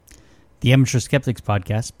The Amateur Skeptics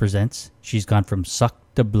podcast presents She's Gone From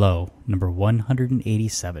Suck to Blow, number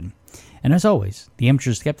 187. And as always, the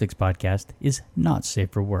Amateur Skeptics podcast is not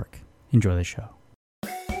safe for work. Enjoy the show.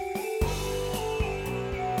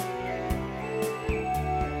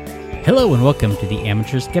 Hello and welcome to the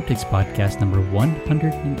Amateur Skeptics podcast, number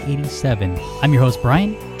 187. I'm your host,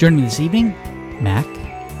 Brian. Joining me this evening, Mac.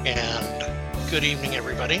 And good evening,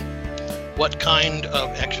 everybody. What kind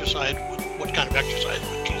of exercise would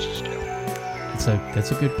Jesus do? That's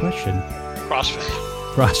a good question. CrossFit.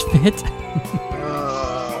 CrossFit?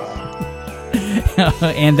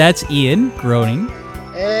 And that's Ian groaning.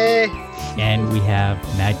 Hey. And we have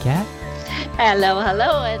Mad Cat. Hello,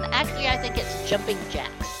 and actually I think it's jumping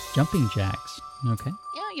jacks. Jumping jacks. Okay.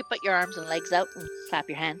 You know, you put your arms and legs out and clap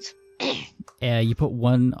your hands. You put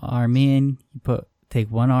one arm in, take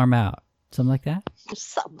one arm out. Something like that?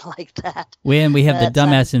 Something like that. When we have the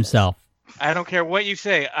dumbass himself. I don't care what you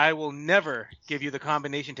say. I will never give you the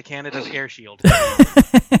combination to Canada's air shield.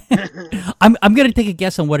 I'm going to take a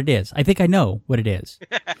guess on what it is. I think I know what it is.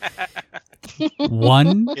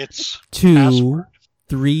 1, It's 2, password.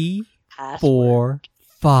 3, 4,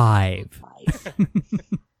 5.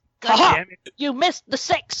 God damn it. You missed the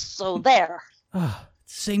 6, so there.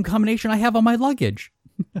 Same combination I have on my luggage.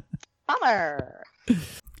 Bummer.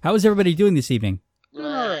 How is everybody doing this evening?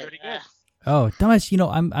 Pretty good. Oh,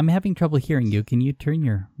 dumbass, I'm having trouble hearing you. Can you turn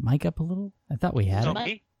your mic up a little? I thought we had So it.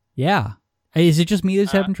 me? Yeah. Is it just me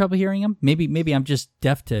that's having trouble hearing him? Maybe I'm just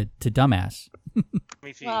deaf to dumbass. Let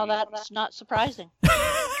me see. Well, that's not surprising.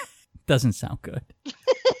 Doesn't sound good. All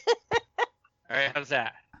right, how's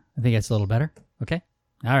that? I think that's a little better. Okay.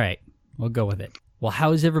 All right. We'll go with it. Well,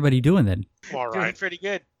 how is everybody doing then? All Doing right. pretty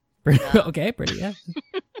good. Okay, pretty good.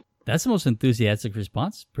 That's the most enthusiastic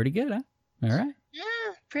response. Pretty good, huh? All right. Yeah,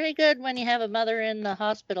 pretty good when you have a mother in the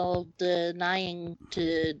hospital denying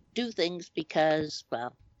to do things because,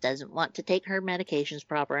 well, doesn't want to take her medications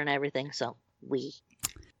proper and everything, so we.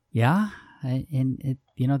 Yeah, and it,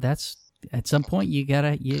 that's at some point you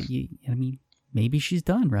gotta, maybe she's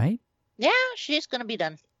done, right? Yeah, she's going to be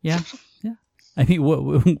done. Yeah. I mean,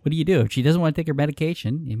 what do you do if she doesn't want to take her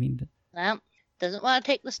medication? Well, doesn't want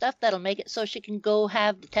to take the stuff that'll make it so she can go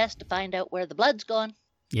have the test to find out where the blood's going.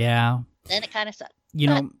 Yeah. Then it kind of sucks.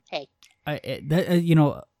 Hey,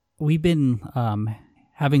 we've been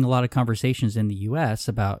having a lot of conversations in the U.S.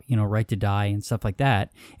 about, right to die and stuff like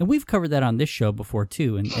that. And we've covered that on this show before,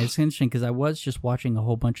 too. And it's interesting because I was just watching a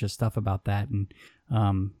whole bunch of stuff about that and,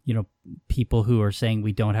 people who are saying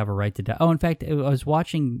we don't have a right to die. Oh, in fact, I was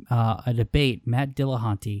watching a debate. Matt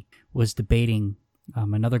Dillahunty was debating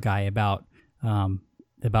another guy about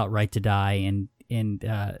right to die.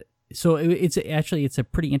 So it's a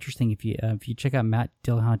pretty interesting if you check out Matt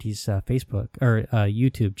Dillahunty's Facebook or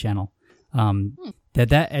YouTube channel.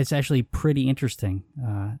 That is actually pretty interesting.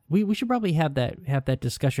 We should probably have that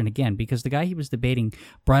discussion again because the guy he was debating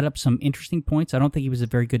brought up some interesting points. I don't think he was a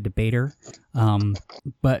very good debater,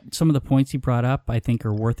 but some of the points he brought up I think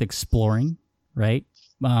are worth exploring, right?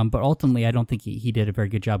 But ultimately, I don't think he did a very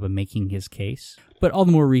good job of making his case. But all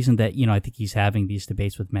the more reason that I think he's having these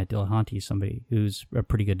debates with Matt Dillahunty, somebody who's a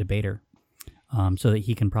pretty good debater, so that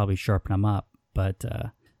he can probably sharpen them up. But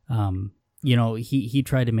he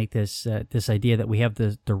tried to make this idea that we have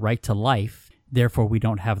the right to life, therefore we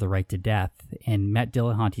don't have the right to death. And Matt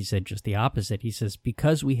Dillahunty said just the opposite. He says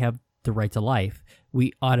because we have the right to life,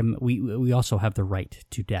 we also have the right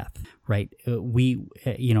to death, right? We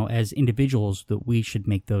as individuals that we should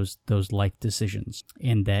make those life decisions,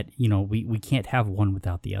 and that we can't have one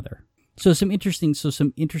without the other. So some interesting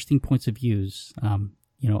points of views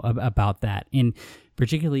about that. And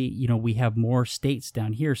particularly, we have more states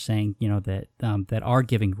down here saying, that are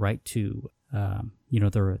giving right to,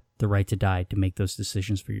 the right to die, to make those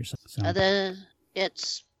decisions for yourself. So.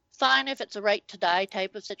 It's fine if it's a right to die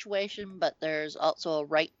type of situation, but there's also a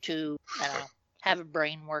right to, have a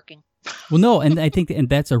brain working. Well, no, and I think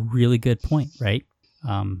that's a really good point, right?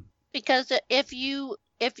 Because if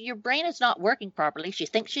your brain is not working properly, she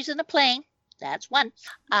thinks she's in a plane. That's one.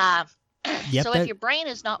 If your brain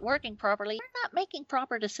is not working properly, you're not making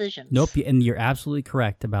proper decisions. Nope, and you're absolutely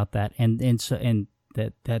correct about that. And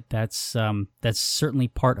that's certainly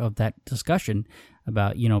part of that discussion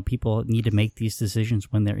about people need to make these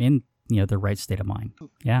decisions when they're in the right state of mind.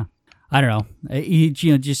 Yeah. I don't know.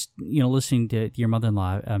 Just listening to your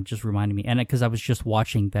mother-in-law just reminded me, and because I was just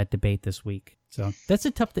watching that debate this week. So that's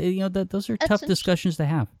a tough. Those are tough discussions to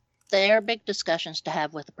have. They are big discussions to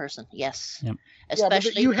have with a person. Yes. Yep.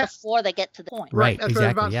 Especially before they get to the point. Right. That's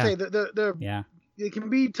exactly. what I was about to say. It can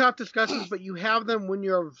be tough discussions, but you have them when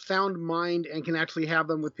you're of sound mind and can actually have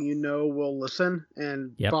them with will listen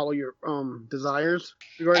and follow your desires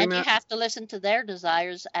regarding and that. You have to listen to their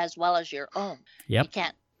desires as well as your own. Yep. You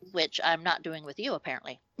can't, which I'm not doing with you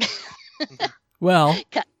apparently. Well,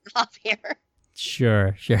 cut off here.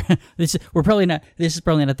 Sure. This is probably not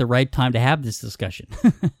the right time to have this discussion.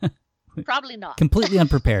 Probably not. Completely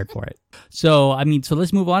unprepared for it. So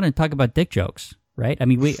let's move on and talk about dick jokes, right? I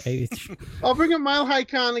mean, I'll bring up Mile High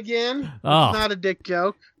Con again. Oh. It's not a dick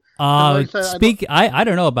joke. I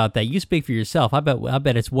don't know about that. You speak for yourself. I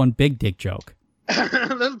bet it's one big dick joke.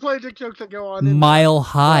 Let's play dick jokes that go on. Mile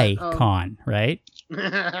High Con, right?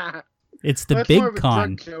 It's the big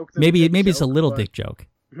con. Maybe it's a little dick joke.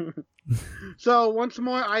 So once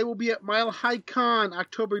more, I will be at Mile High Con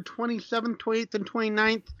October 27th, 28th, and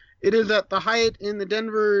 29th. It is at the Hyatt in the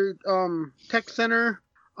Denver Tech Center.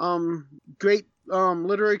 Great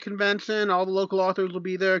literary convention. All the local authors will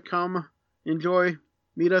be there. Come, enjoy,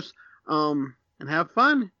 meet us, and have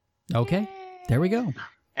fun. Okay, there we go.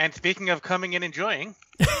 And speaking of coming and enjoying,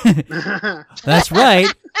 that's right.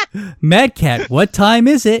 Mad Cat, what time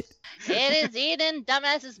is it? It is Eden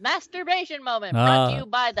Dumbass's masturbation moment, brought to you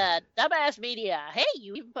by the Dumbass Media. Hey,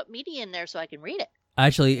 you even put media in there so I can read it.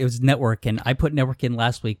 Actually, it was network, and I put network in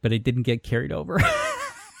last week, but it didn't get carried over.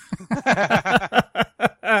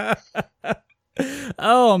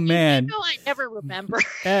 Oh man! I never remember.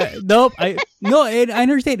 Nope. I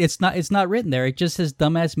understand. It's not written there. It just says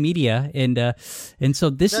Dumbass Media, and so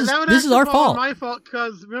this is our fault. My fault,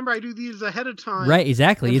 because remember I do these ahead of time. Right.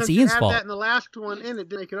 Exactly. It's Ian's fault. That in the last one, and it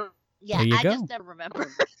didn't make it up. Yeah, there you go. just never remember.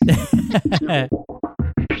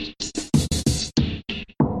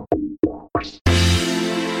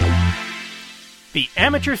 The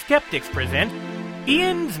Amateur Skeptics present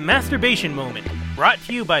Ian's Masturbation Moment, brought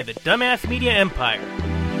to you by the Dumbass Media Empire.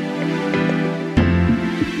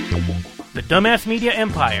 The Dumbass Media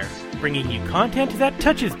Empire, bringing you content that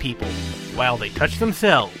touches people while they touch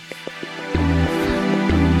themselves.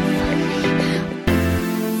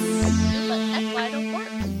 That's why I don't work.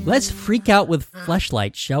 Let's freak out with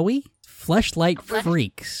Fleshlight, shall we? Fleshlight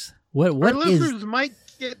freaks. What Our is? listeners might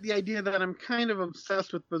get the idea that I'm kind of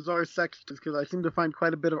obsessed with bizarre sexes because I seem to find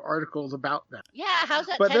quite a bit of articles about that. Yeah, how's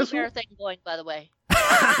that But teddy this bear one- thing going, by the way?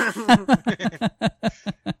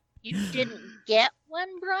 You didn't get one,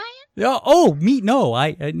 Brian? Oh, me? No,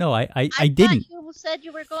 I didn't. thought you said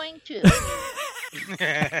you were going to.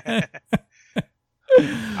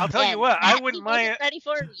 I'll tell you what, I wouldn't He wasn't mind. ready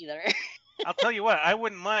for it either. I'll tell you what, I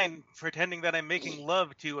wouldn't mind pretending that I'm making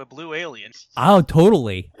love to a blue alien. Oh,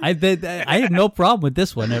 totally. I have no problem with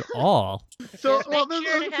this one at all. So, Just well, make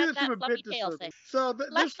this, sure let to me have this that from a fluffy bit tail disturbing. thing. So, this,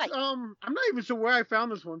 Fleshlight. I'm not even sure where I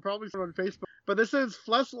found this one. Probably on Facebook. But this is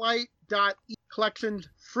Fleshlight.e collections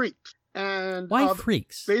freaks. And Why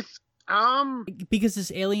freaks? Because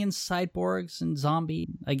it's aliens, cyborgs, and zombie.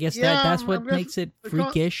 I guess Yeah, that's what I'm guessing makes it they call it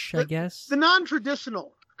freakish. I guess. the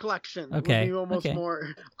non-traditional collection. Okay, Would be almost okay. more.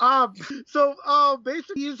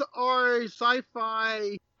 Basically, these are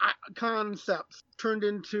sci-fi concepts turned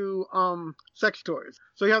into sex toys.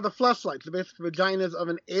 So you have the fleshlights, the basic vaginas of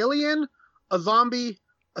an alien, a zombie,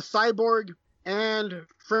 a cyborg, and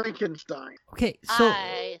Frankenstein. Okay, so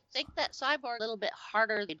I think that cyborg a little bit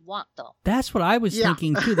harder than they'd want, though. that's what I was Yeah.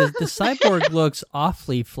 thinking too. The cyborg looks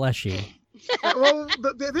awfully fleshy. Well,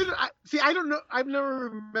 I don't know. I've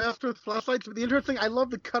never messed with flashlights, but the interesting, I love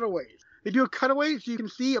the cutaways. They do a cutaway so you can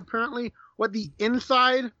see apparently what the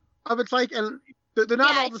inside of it's like, and they're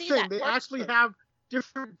not Yeah, all I the see same. that. They Works actually for- have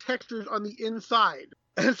different textures on the inside,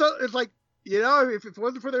 and so it's like, if it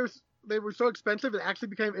wasn't for they were so expensive, it actually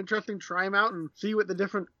became interesting to try them out and see what the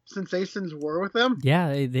different sensations were with them. Yeah,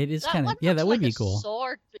 they just That kind of. one Yeah, looks that would like be a cool.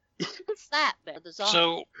 Sword. What's that? The zombie.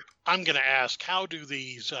 So I'm going to ask, how do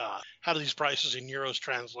these prices in euros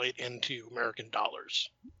translate into American dollars?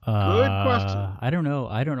 Good question. I don't know.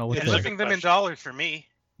 What They're It's the, like listing them in dollars for me.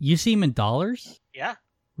 you see them in dollars? Yeah,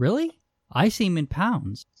 Really? I see them in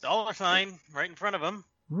pounds. dollar sign right in front of them.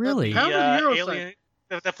 Really? How- Pound or euro sign?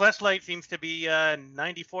 The fleshlight seems to be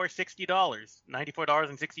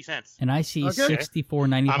 $94.60. And I see Okay.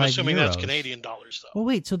 64.95 I'm assuming euros. that's Canadian dollars, though. Well,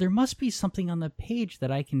 wait. So there must be something on the page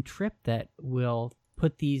that I can trip that will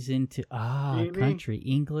put these into Maybe. country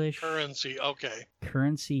English Currency, okay.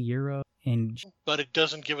 currency euro and But it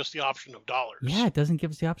doesn't give us the option of dollars. yeah, it doesn't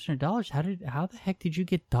give us the option of dollars. How the heck did you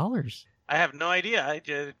get dollars? I have no idea. I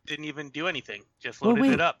just didn't even do anything. Just Well, loaded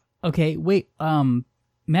wait. it up. Okay, wait.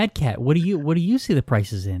 Mad Cat, what do you see the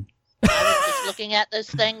prices in? I was just looking at this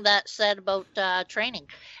thing that said about training.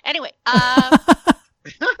 Anyway,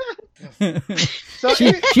 So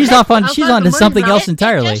she's off on. She's outside on the to money something value- else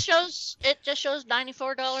entirely. It just shows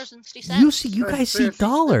 $94.60. You guys see It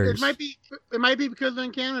dollars. might be because they're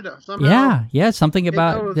in Canada somehow. Yeah, something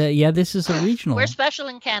about goes- the. Yeah, this is a regional. We're special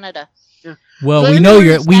in Canada. Well, So we know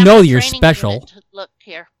anyways, we Have know a you're training special. unit. Look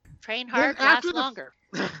here. Train hard, Then last after the- longer.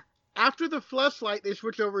 After the fleshlight, they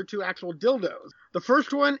switch over to actual dildos. The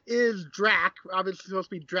first one is Drac, obviously supposed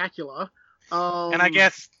to be Dracula. And I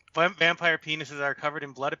guess vampire penises are covered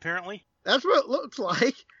in blood, apparently. That's what it looks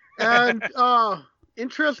like. And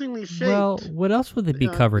interestingly shaped. Well, what else would it be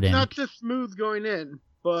covered it's in? not just smooth going in,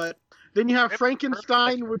 but then you have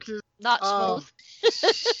Frankenstein, which is Not smooth.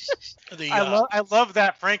 I love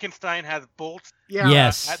that Frankenstein has bolts.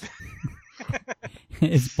 Yes,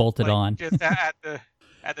 it's bolted like, on. just at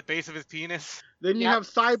the base of his penis. Then you Yep. have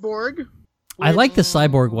Cyborg. I which- like the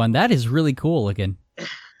cyborg one. That is really cool looking.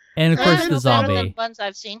 And of course And the it's Better than zombie. ones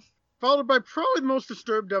I've seen. Followed by probably the most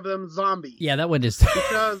disturbed of them, Zombie. Yeah, that one is.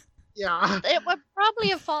 Because yeah, It would probably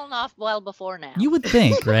have fallen off well before now. You would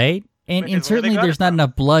think, right? And Which is where they certainly got there's it not from.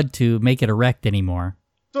 enough blood to make it erect anymore.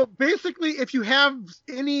 so basically, if you have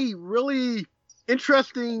any really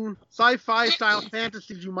interesting sci-fi style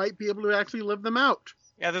fantasies, you might be able to actually live them out.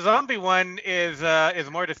 Yeah, the zombie one is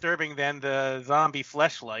more disturbing than the zombie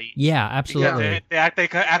fleshlight. Yeah, Because absolutely. they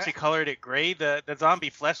actually colored it gray. The zombie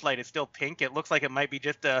fleshlight is still pink. It looks like it might be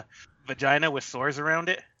just a vagina with sores around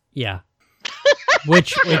it. Yeah.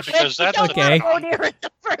 Which Because that's Don't okay. wanna go near it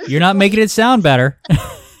the first you're not making it sound better.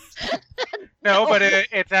 No, but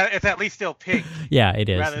it's at least still pink Yeah, it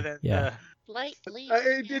is. rather than Yeah. Slightly.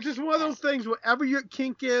 It's just one of those things. Whatever your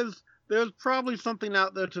kink is, there's probably something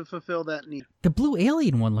out there to fulfill that need. The blue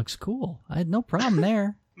alien one looks cool. I had no problem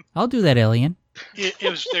there. I'll do that alien.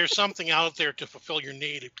 There's something out there to fulfill your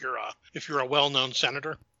need if you're a well-known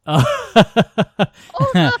senator. Oh,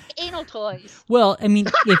 look, anal toys. Well, I mean,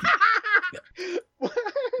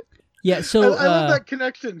 yeah. So I love that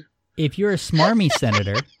connection. if you're a smarmy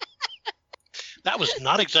senator, That was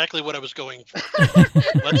not exactly what I was going for.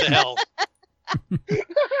 What the hell?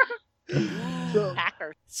 So,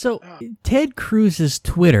 Hacker. so Ted Cruz's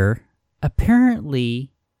Twitter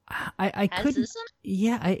apparently, I Has couldn't. this one?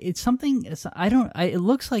 Yeah, it's something. I don't. It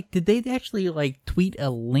looks like did they actually like tweet a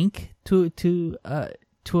link to a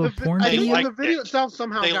porn I They think video? the liked video it. itself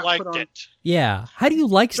somehow They got liked put on. it. Yeah. How do you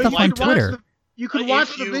like But stuff you on could watch Twitter? you could If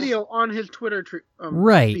watch the you- video on his Twitter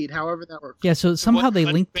Right. feed, however that works. Yeah. So somehow What- they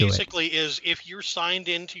but linked to it. Basically, is if you're signed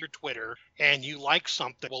into your Twitter and you like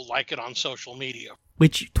something, we'll like it on social media.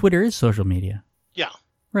 Which Twitter is social media. Yeah,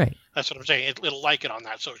 Right. that's what I'm saying. It'll like it on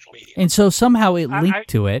that social media. And so somehow it I- linked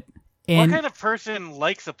to it. What And kind of person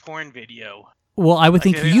likes a porn video? well, I would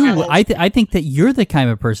think Okay, you. I- I think that you're the kind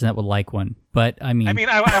of person that would like one. But I mean,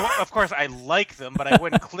 Of course, I like them, but I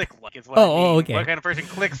wouldn't click like. Is what I Oh, mean. oh, okay. What kind of person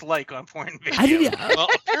clicks like on porn videos? I didn't. Well,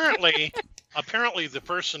 apparently, the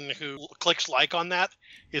person who clicks like on that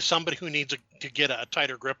is somebody who needs to get a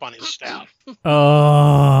tighter grip on his staff.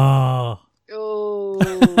 Oh.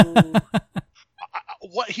 Oh.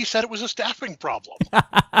 What he said, it was a staffing problem.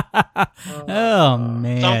 Oh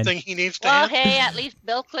man. Something he needs to. Well, have. hey, at least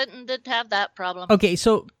Bill Clinton did have that problem. Okay,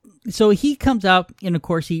 so he comes out, and of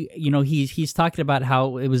course he's talking about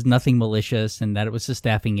how it was nothing malicious and that it was a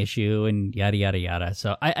staffing issue and yada yada yada.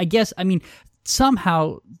 So I guess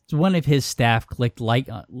somehow one of his staff clicked like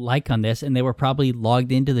on this, and they were probably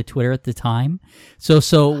logged into the Twitter at the time.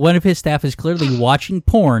 So one of his staff is clearly watching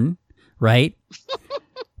porn, right?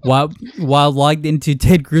 while logged into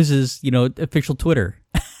Ted Cruz's official Twitter.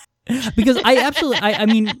 Because I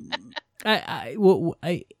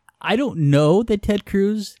don't know that Ted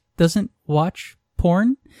Cruz doesn't watch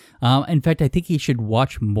porn. In fact, I think he should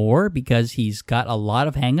watch more because he's got a lot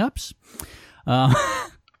of hangups.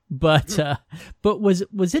 But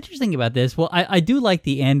what's interesting about this? Well, I do like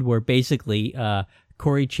the end where basically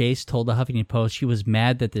Corey Chase told the Huffington Post she was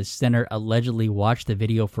mad that the senator allegedly watched the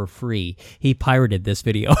video for free. He pirated this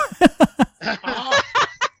video.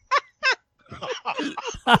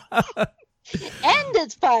 And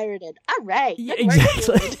it's pirated. All right. Yeah, Good work,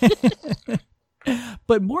 exactly.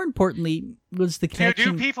 But more importantly was the Do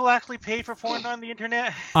connection. people actually pay for porn on the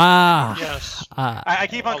internet? Yes. I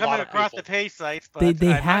keep on A coming lot of across people. the pay sites, but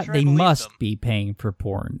they I'm not sure I they believe must them. be paying for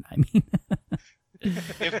porn. I mean,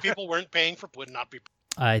 If people weren't paying for, would not be.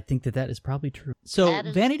 I think that is probably true. So That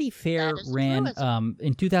is- Vanity Fair that is the ran truest.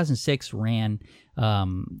 in 2006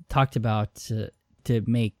 talked about to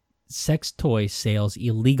make sex toy sales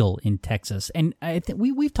illegal in Texas, and I think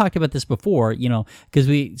we've talked about this before, because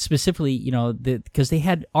we specifically, because they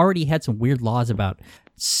had already had some weird laws about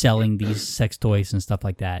selling these sex toys and stuff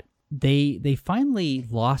like that. they finally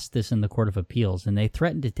lost this in the Court of Appeals, and they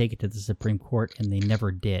threatened to take it to the Supreme Court, and they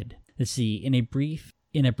never did. Let's see. In a brief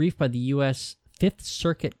by the U.S. Fifth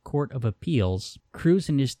Circuit Court of Appeals, Cruz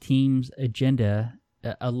and his team's agenda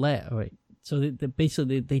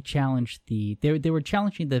basically they challenged they were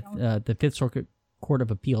challenging the Fifth Circuit Court of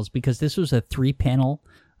Appeals because this was a 3-panel.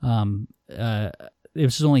 There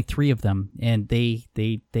was only 3 of them, and they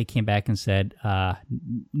came back and said,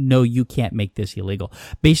 no, you can't make this illegal.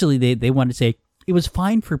 Basically, they wanted to say it was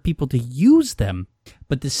fine for people to use them,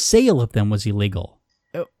 but the sale of them was illegal,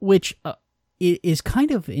 which is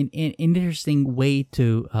kind of an interesting way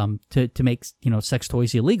to make sex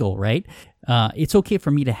toys illegal, right? It's okay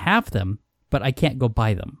for me to have them, but I can't go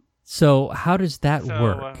buy them. So how does that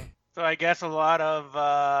work? So I guess a lot of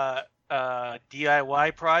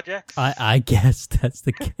DIY projects. I guess that's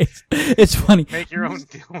the case. It's funny. Make your own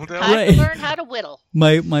dildo. Time to learn how to whittle.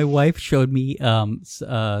 My wife showed me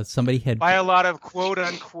somebody had buy a lot of quote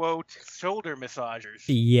unquote shoulder massagers.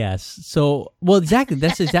 Yes. So exactly.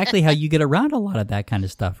 That's exactly how you get around a lot of that kind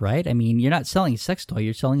of stuff, right? I mean, you're not selling a sex toy,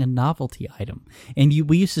 you're selling a novelty item, and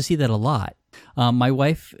we used to see that a lot. My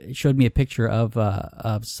wife showed me a picture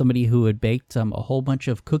of somebody who had baked a whole bunch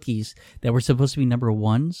of cookies that were supposed to be number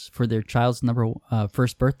 1s for their child's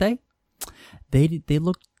first birthday. They did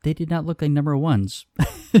not look like number 1s.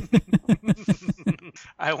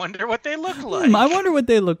 I wonder what they look like. I wonder what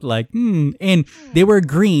they looked like. And they were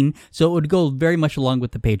green, so it would go very much along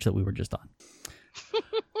with the page that we were just on.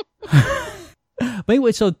 But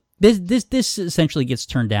anyway, so this essentially gets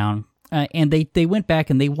turned down. And they went back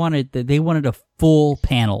and they wanted a full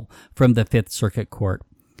panel from the Fifth Circuit Court,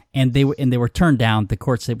 and they were turned down. The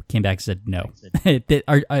court came back and said no,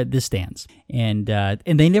 this stands, and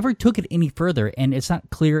they never took it any further. And it's not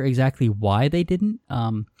clear exactly why they didn't.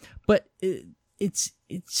 But it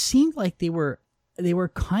seemed like they were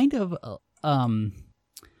kind of. I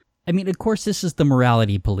mean, of course, this is the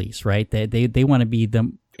morality police, right? They want to be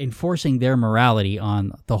the enforcing their morality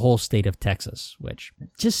on the whole state of Texas, which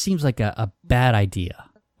just seems like a bad idea.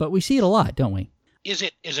 But we see it a lot, don't we? Is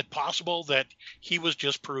it possible that he was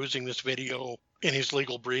just perusing this video in his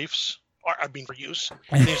legal briefs, or for use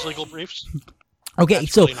in his legal briefs? Okay,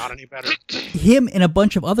 That's so really not any better. Him and a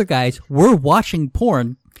bunch of other guys were watching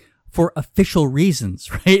porn for official reasons,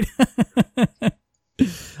 right?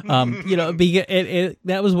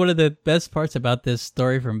 That was one of the best parts about this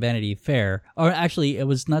story from Vanity Fair. Or actually, it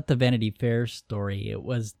was not the Vanity Fair story. It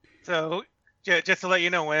was... So, just to let you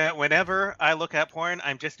know, whenever I look at porn,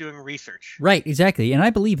 I'm just doing research. Right, exactly. And I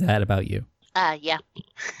believe that about you. Yeah.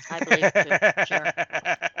 I believe it too. Sure.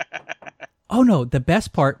 Oh, no. The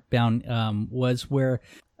best part was where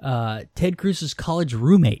Ted Cruz's college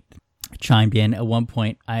roommate chimed in at one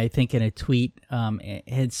point, I think in a tweet,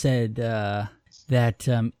 had said... that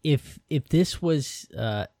if this was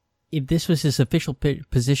his official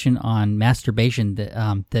position on masturbation,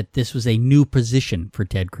 that this was a new position for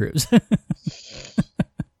Ted Cruz.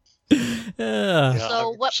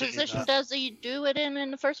 So what position does he do it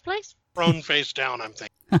in the first place? Thrown face down, I'm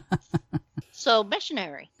thinking. So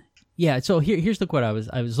missionary. Yeah. So here's the quote. I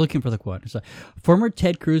was looking for the quote. So, former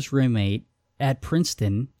Ted Cruz roommate at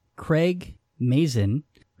Princeton, Craig Mazin,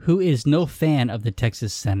 who is no fan of the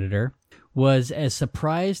Texas senator, was as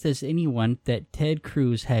surprised as anyone that Ted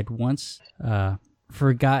Cruz had once fought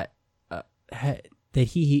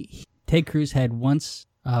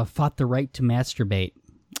the right to masturbate.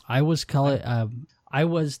 I was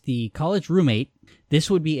the college roommate. This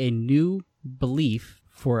would be a new belief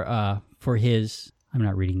for his. I'm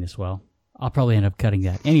not reading this well. I'll probably end up cutting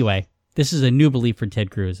that. Anyway, this is a new belief for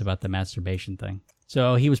Ted Cruz about the masturbation thing.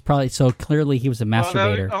 So he was clearly he was a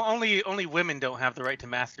masturbator. Well, only women don't have the right to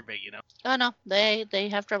masturbate, you know. Oh no, they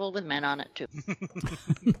have trouble with men on it too.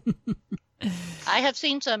 I have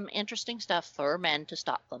seen some interesting stuff for men to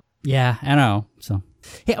stop them. Yeah, I know. So,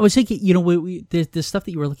 hey, I was thinking, the stuff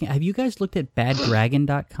that you were looking at. Have you guys looked at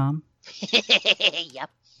baddragon.com? Yep.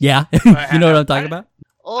 Yeah, you know what I'm talking about?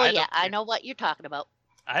 Oh yeah, I know what you're talking about.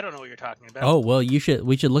 I don't know what you're talking about. Oh well, we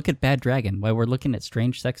should look at Bad Dragon while we're looking at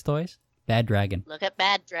strange sex toys. Bad Dragon. Look at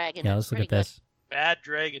Bad Dragon. Yeah, let's look at this.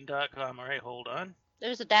 Baddragon.com. All right, hold on.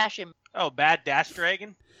 There's a dash in. Oh,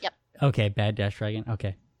 Bad-Dragon? Yep. Okay, Bad-Dragon.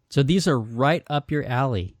 Okay. So these are right up your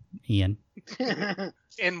alley, Ian.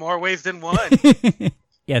 In more ways than one.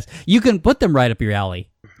 Yes, you can put them right up your alley.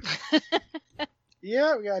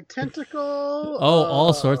 Yeah, we got tentacle. Oh,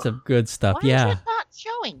 all sorts of good stuff. Why yeah. is it not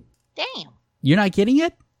showing? Damn. You're not getting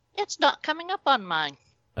it? It's not coming up on mine.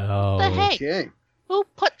 Oh. What the heck? Okay. Who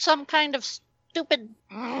put some kind of stupid...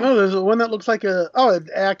 Oh, there's one that looks like an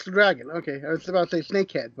axe dragon. Okay, I was about to say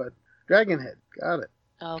snake head, but dragon head. Got it.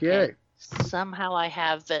 Okay. Somehow I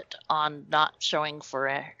have it on not showing for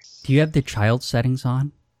air. Do you have the child settings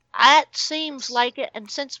on? That seems like it.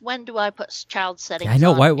 And since when do I put child settings on? I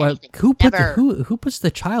know. Why? anything? Who puts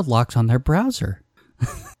the child locks on their browser?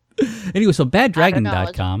 Anyway, so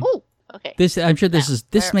baddragon.com. Oh, okay. I'm sure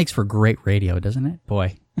this makes for great radio, doesn't it?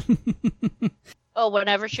 Boy. Oh,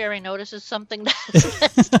 whenever Sherry notices something that's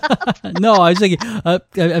messed up. No, I was thinking.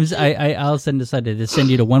 I'll decided to send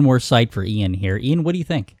you to one more site for Ian here. Ian, what do you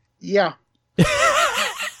think? Yeah.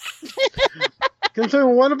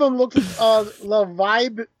 Considering one of them looks La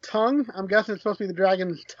Vibe tongue, I'm guessing it's supposed to be the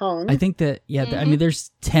dragon's tongue. I think that I mean,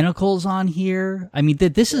 there's tentacles on here. I mean,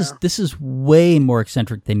 this is way more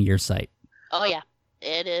eccentric than your site. Oh yeah,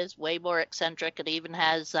 it is way more eccentric. It even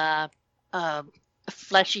has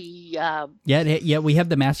fleshy. Yeah. We have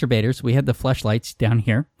the masturbators. We have the fleshlights down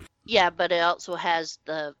here. Yeah, but it also has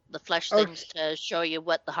the flesh things to show you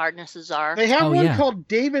what the hardnesses are. They have one called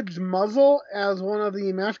David's Muzzle as one of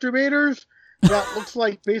the masturbators. That looks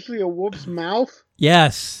like basically a wolf's mouth.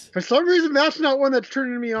 Yes. For some reason, that's not one that's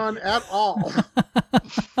turning me on at all.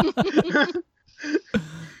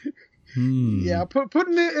 Yeah,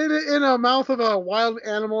 putting it in a mouth of a wild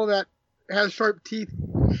animal that has sharp teeth.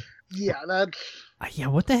 Yeah, that's... Yeah,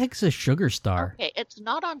 what the heck is a sugar star? Okay, it's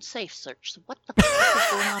not on Safe Search, so what the fuck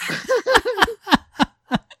is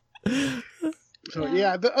going on? So,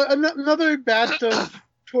 yeah, another batch of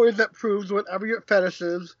toys that proves whatever your fetish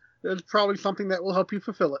is, there's probably something that will help you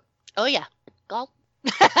fulfill it. Oh, yeah. Gulp.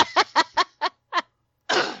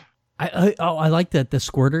 I like the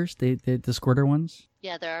squirters, the squirter ones.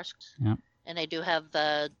 Yeah, there are. Yeah. And they do have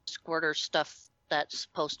the squirter stuff that's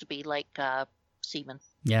supposed to be like semen.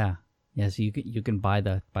 Yeah. Yeah, so you can buy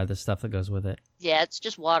the stuff that goes with it. Yeah, it's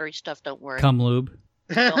just watery stuff, don't worry. Cum lube.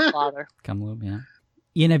 Don't bother. Cum lube, yeah.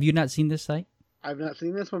 Ian, have you not seen this site? I've not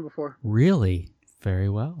seen this one before. Really? Very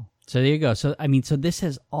well. So there you go. So this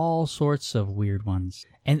has all sorts of weird ones.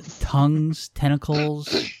 And tongues,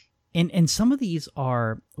 tentacles. And some of these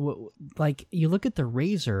are, like, you look at the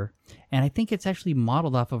razor, and I think it's actually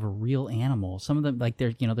modeled off of a real animal. Some of them, like,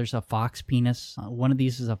 there's a fox penis. One of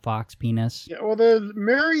these is a fox penis. Yeah, well, there's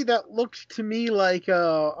Mary that looks to me like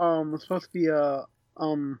it's supposed to be a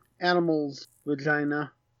animal's vagina.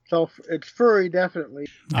 So it's furry, definitely.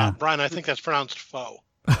 Brian, I think that's pronounced faux.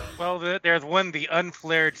 Well, there's one, the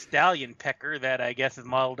unflared stallion pecker, that I guess is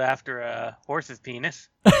modeled after a horse's penis.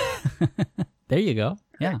 There you go.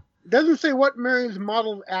 Yeah. It doesn't say what Mary's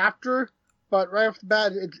modeled after, but right off the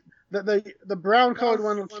bat, it's the brown colored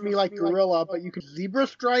one looks to me like gorilla, but you can zebra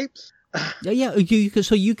stripes. Yeah. You can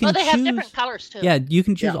Well, they choose, have different colors too. Yeah, you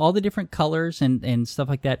can choose all the different colors and stuff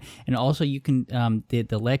like that, and also you can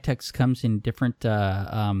the latex comes in different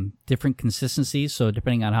consistencies. So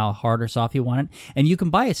depending on how hard or soft you want it, and you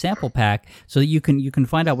can buy a sample pack so that you can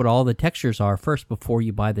find out what all the textures are first before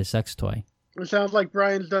you buy the sex toy. It sounds like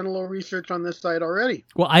Brian's done a little research on this site already.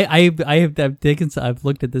 Well, I've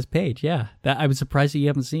looked at this page. Yeah, I was surprised that you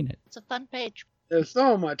haven't seen it. It's a fun page. There's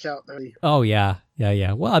so much out there. Oh yeah.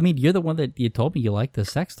 Well, I mean, you're the one that you told me you like the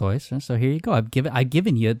sex toys, so here you go. I've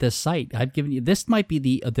given you this site. This might be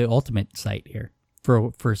the ultimate site here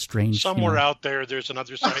for strange. Somewhere out there's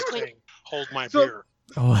another site saying, "Hold my beer."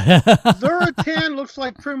 Oh. Zuratan looks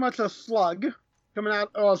like pretty much a slug coming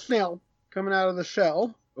out, a snail coming out of the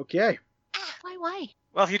shell. Okay. Why?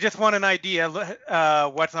 Well, if you just want an idea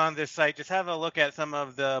what's on this site, just have a look at some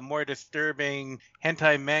of the more disturbing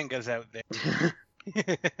hentai mangas out there.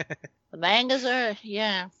 The mangas are,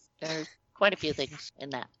 there's quite a few things in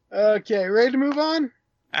that. Okay, ready to move on?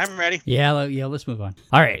 I'm ready. Yeah, let's move on.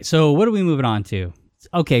 All right, so what are we moving on to?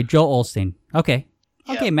 Okay, Joel Osteen. Okay,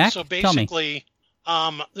 Mac, so tell me. basically,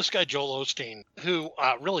 this guy Joel Osteen, who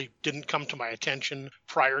really didn't come to my attention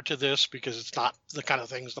prior to this because it's not the kind of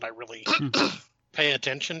things that I really pay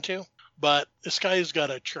attention to. But this guy's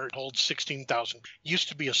got a church holds 16,000. Used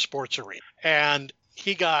to be a sports arena, and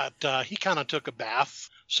he kind of took a bath,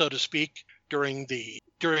 so to speak, during the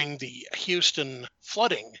Houston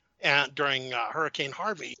flooding and during Hurricane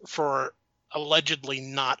Harvey for allegedly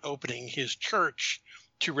not opening his church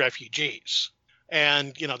to refugees.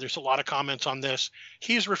 And, there's a lot of comments on this.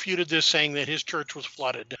 He's refuted this, saying that his church was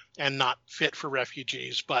flooded and not fit for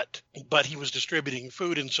refugees, but he was distributing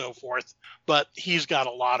food and so forth. But he's got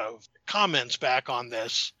a lot of comments back on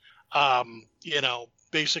this.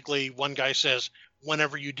 Basically one guy says,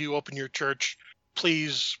 whenever you do open your church,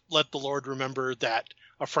 please let the Lord remember that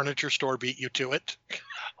a furniture store beat you to it.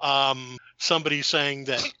 Somebody saying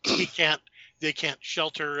that they can't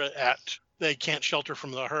shelter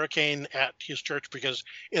from the hurricane at his church because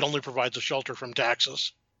it only provides a shelter from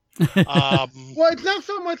taxes. Well, it's not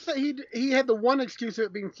so much that he had the one excuse of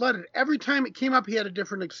it being flooded. Every time it came up, he had a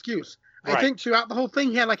different excuse. Right. I think throughout the whole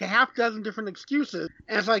thing, he had like a half dozen different excuses.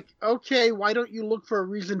 And it's like, okay, why don't you look for a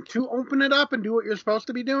reason to open it up and do what you're supposed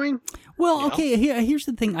to be doing? Well, okay, here's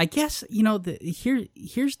the thing. I guess,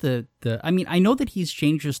 here's the I mean, I know that he's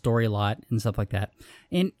changed his story a lot and stuff like that.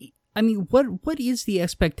 And I mean, what is the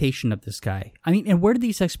expectation of this guy? I mean, and where do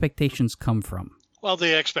these expectations come from? Well,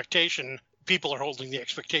 the expectation, people are holding the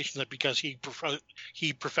expectation that because he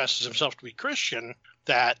professes himself to be Christian,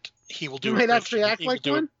 that he will do. He might actually act like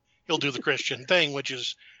one. He'll do the Christian thing, which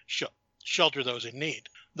is shelter those in need.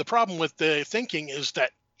 The problem with the thinking is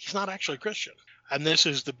that he's not actually Christian. And this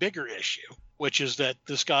is the bigger issue, which is that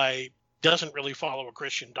this guy doesn't really follow a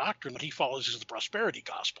Christian doctrine. What he follows is the prosperity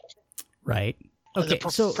gospel. Right. Okay.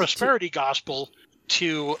 The prosperity gospel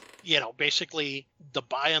basically the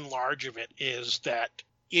by and large of it is that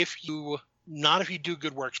if you do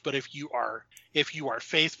good works, but if you are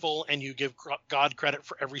faithful and you give God credit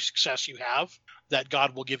for every success you have, that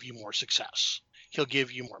God will give you more success. He'll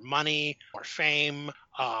give you more money, more fame,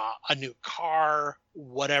 a new car,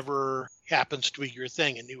 whatever happens to be your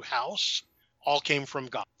thing, a new house, all came from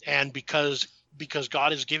God. And because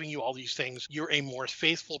God is giving you all these things, you're a more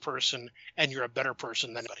faithful person and you're a better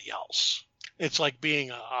person than anybody else. It's like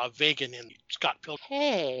being a vegan in Scott Pilgrim.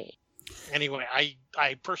 Hey. Anyway,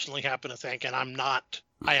 I personally happen to think, and I am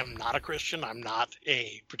not a Christian. I'm not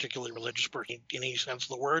a particularly religious person in any sense of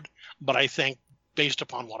the word, but I think based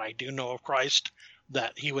upon what I do know of Christ,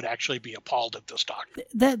 that he would actually be appalled at this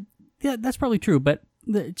doctrine. That's probably true, but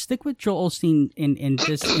stick with Joel Osteen in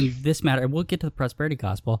this matter. We'll get to the prosperity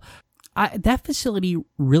gospel. That facility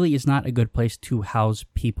really is not a good place to house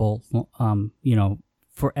people,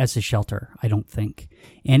 for as a shelter, I don't think.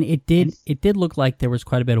 And it did look like there was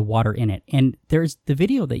quite a bit of water in it. And there's the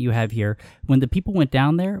video that you have here when the people went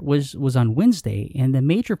down there was on Wednesday, and the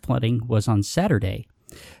major flooding was on Saturday.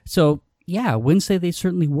 So yeah, Wednesday they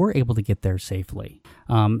certainly were able to get there safely.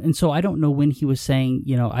 And so I don't know when he was saying,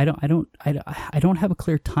 I don't have a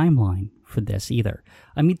clear timeline for this either.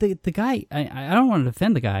 I mean, the guy, I don't want to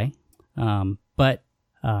defend the guy, but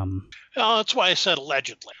that's why I said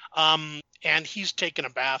allegedly. And he's taken a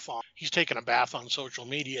bath on social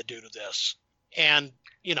media due to this. And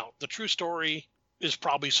the true story is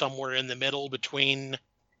probably somewhere in the middle between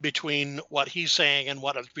what he's saying and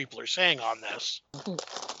what other people are saying on this.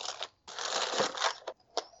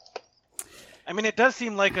 I mean, it does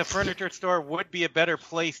seem like a furniture store would be a better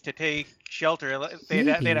place to take shelter. They'd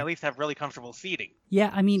at least have really comfortable seating. Yeah,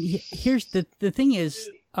 I mean, here's the thing is,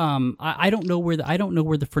 I don't know where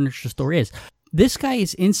the furniture store is. This guy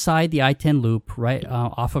is inside the I-10 loop, right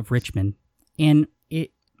off of Richmond, and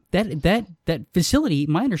that facility,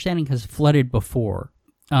 my understanding, has flooded before.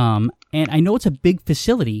 And I know it's a big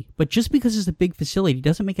facility, but just because it's a big facility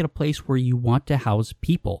doesn't make it a place where you want to house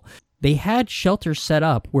people. They had shelters set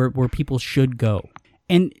up where people should go.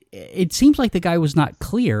 And it seems like the guy was not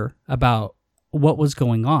clear about what was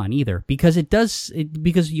going on either, because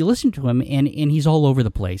because you listen to him and he's all over the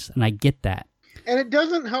place, and I get that. And it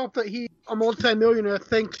doesn't help that he's a multimillionaire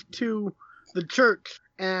thanks to the church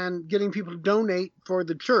and getting people to donate for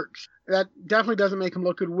the church. That definitely doesn't make him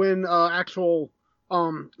look good when actual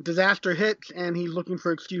disaster hits and he's looking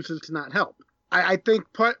for excuses to not help. I think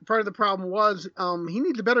part of the problem was he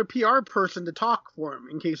needs a better PR person to talk for him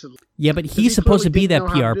in case of... Yeah, but he's supposed to be that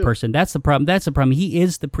PR person. That's the problem. He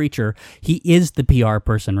is the preacher. He is the PR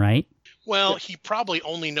person, right? Well, he probably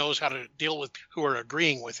only knows how to deal with who are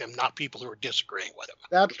agreeing with him, not people who are disagreeing with him.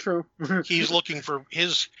 That's true. He's looking for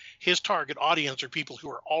his target audience are people who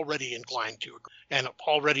are already inclined to agree and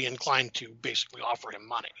already inclined to basically offer him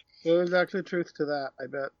money. There's actually truth to that, I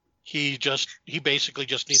bet. He basically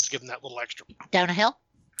just needs to give him that little extra. Down a hill?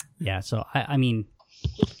 Yeah, so I mean,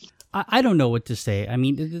 I don't know what to say. I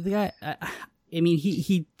mean, the guy... I mean,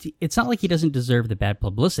 he it's not like he doesn't deserve the bad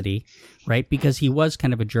publicity, right? Because he was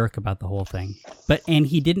kind of a jerk about the whole thing. And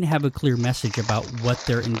he didn't have a clear message about what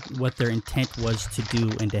their intent was to do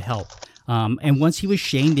and to help. And once he was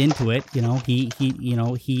shamed into it,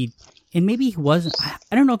 and maybe he wasn't.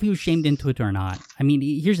 I don't know if he was shamed into it or not. I mean,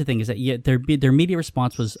 here's the thing: is that their media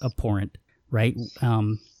response was abhorrent, right?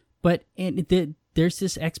 There's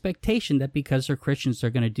this expectation that because they're Christians, they're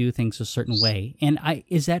going to do things a certain way. And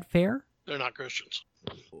is that fair? They're not Christians.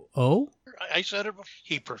 Oh? I said it before.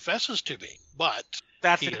 He professes to be, but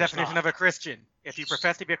that's the definition of a Christian. If you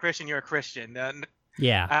profess to be a Christian, you're a Christian.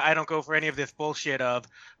 Yeah. I don't go for any of this bullshit of,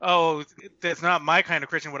 that's not my kind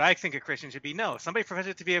of Christian. What I think a Christian should be. No, if somebody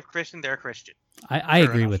professes to be a Christian, they're a Christian. I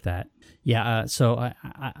agree with that. Yeah, so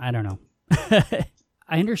I don't know.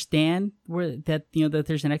 I understand that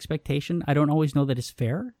there's an expectation. I don't always know that it's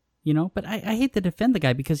fair, but I hate to defend the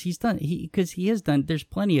guy because he has done. There's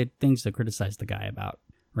plenty of things to criticize the guy about,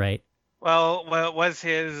 right? Well, was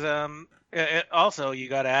his also you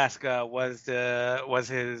got to ask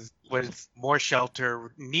was more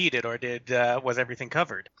shelter needed, or was everything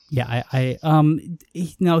covered? Yeah,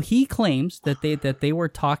 he claims that they were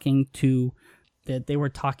talking to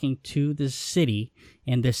the city,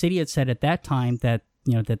 and the city had said at that time that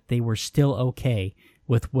that they were still okay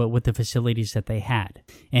with the facilities that they had,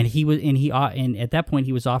 and at that point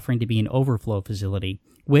he was offering to be an overflow facility,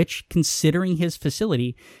 which, considering his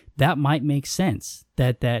facility, that might make sense.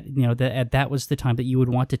 That was the time that you would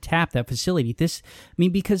want to tap that facility.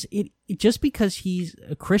 Because just because he's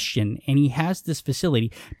a Christian and he has this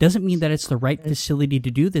facility doesn't mean that it's the right facility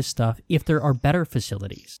to do this stuff if there are better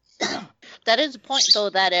facilities. That is a point, though,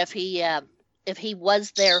 that if he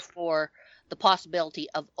was there for the possibility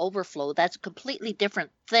of overflow, that's a completely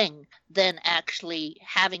different thing than actually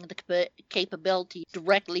having the capability to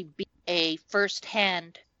directly be a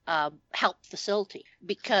first-hand help facility,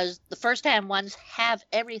 because the first-hand ones have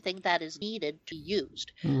everything that is needed to be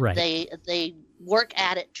used. Right. They work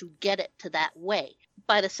at it to get it to that way.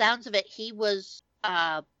 By the sounds of it, he was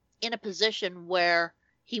in a position where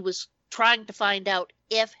he was trying to find out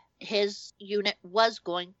if his unit was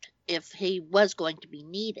going to be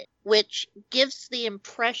needed, which gives the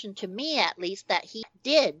impression, to me at least, that he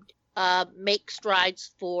did make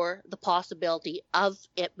strides for the possibility of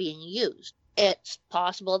it being used. It's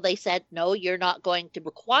possible they said, no, you're not going to be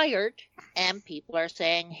required, and people are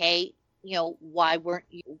saying, hey, why weren't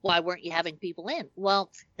you having people in?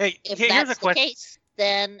 Well, hey, if that's the case,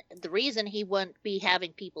 then the reason he wouldn't be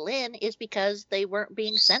having people in is because they weren't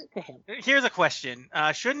being sent to him. Here's a question.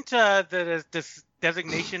 Shouldn't this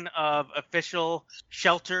designation of official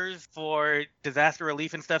shelters for disaster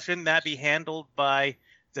relief and stuff, shouldn't that be handled by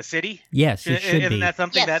the city? Yes, it should be. Isn't that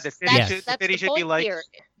something that the city should be like?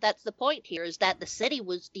 That's the point here, is that the city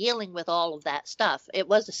was dealing with all of that stuff. It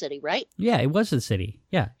was the city, right? Yeah, it was the city.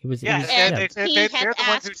 Yeah, it was. Yeah,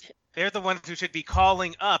 they're the ones who should be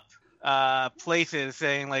calling up places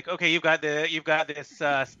saying, like, okay, you've got this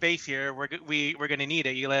space here. We're going to need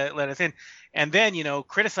it. You let us in, and then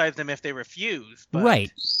criticize them if they refuse. But...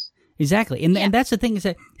 Right. Exactly, and that's the thing, is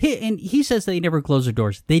that he says they never closed their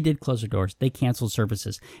doors. They did close their doors. They canceled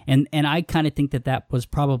services, and I kind of think that was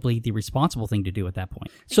probably the responsible thing to do at that point.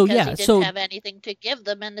 Because he didn't have anything to give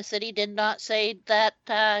them, and the city did not say that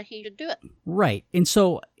he should do it. Right, and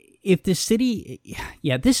so if the city,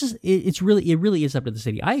 it really is up to the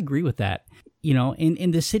city. I agree with that.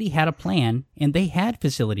 And the city had a plan, and they had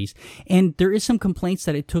facilities. And there is some complaints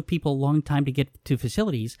that it took people a long time to get to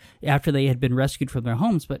facilities after they had been rescued from their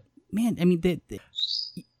homes. But man, I mean,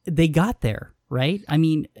 they got there, right? I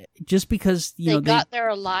mean, just because they got there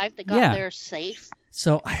alive, they got there safe.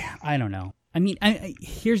 So I don't know. I mean,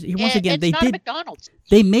 here's once again, it's not a McDonald's.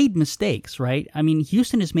 They made mistakes, right? I mean,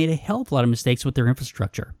 Houston has made a hell of a lot of mistakes with their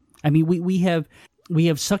infrastructure. I mean, we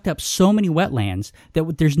have sucked up so many wetlands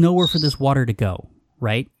that there's nowhere for this water to go,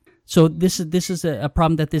 right? So this is a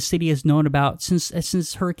problem that this city has known about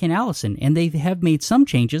since Hurricane Allison, and they have made some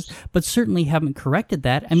changes, but certainly haven't corrected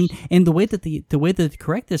that. I mean, and the way that they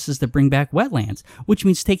correct this is to bring back wetlands, which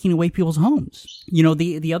means taking away people's homes.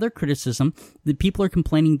 The other criticism, the people are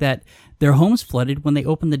complaining that their homes flooded when they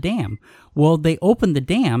opened the dam. Well, they opened the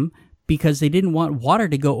dam because they didn't want water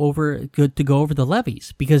to go over the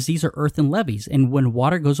levees, because these are earthen levees, and when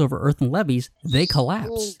water goes over earthen levees, they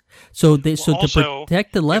collapse. So to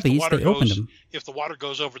protect the levees, they opened them. If the water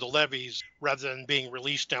goes over the levees rather than being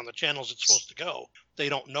released down the channels it's supposed to go, they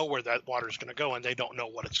don't know where that water is going to go, and they don't know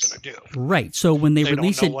what it's going to do. Right. So when they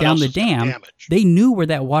release it down the dam, they knew where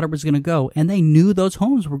that water was going to go, and they knew those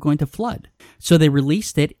homes were going to flood. So they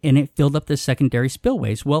released it, and it filled up the secondary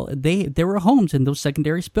spillways. Well, there were homes in those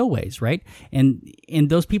secondary spillways, right? And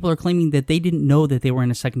those people are claiming that they didn't know that they were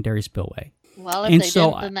in a secondary spillway. Well, if they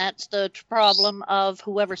didn't, then that's the problem of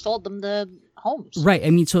whoever sold them the homes. Right. I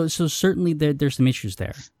mean, so certainly there's some issues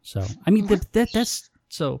there. So I mean, that's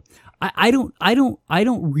so. I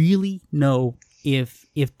don't really know if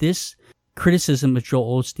this criticism of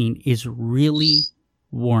Joel Osteen is really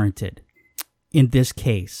warranted in this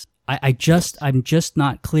case. I'm just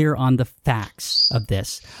not clear on the facts of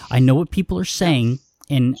this. I know what people are saying,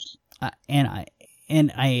 and I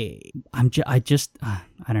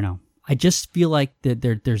don't know. I just feel like that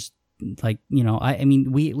there's like, I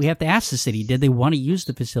mean, we have to ask the city, did they want to use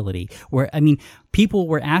the facility? People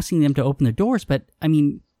were asking them to open their doors, but I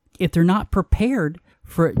mean, if they're not prepared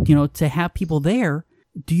for, to have people there,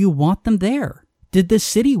 do you want them there? Did the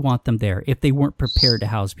city want them there if they weren't prepared to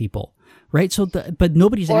house people? Right. So, but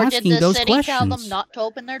nobody's asking those questions. Or did the city tell them not to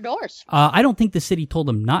open their doors? I don't think the city told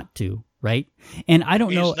them not to. Right. And I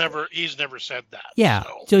don't know. He's never said that. Yeah.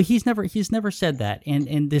 So he's never said that.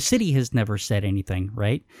 And the city has never said anything.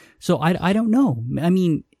 Right. So I don't know. I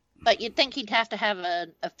mean. But you'd think he'd have to have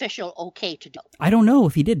an official okay to do. I don't know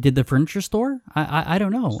if he did. Did the furniture store? I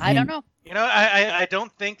don't know. I don't know. I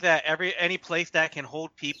don't think that any place that can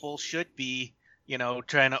hold people should be,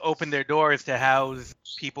 trying to open their doors to house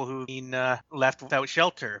people who've been left without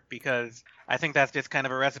shelter, because I think that's just kind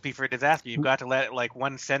of a recipe for disaster. You've got to let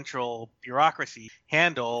one central bureaucracy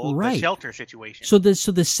handle the shelter situation. So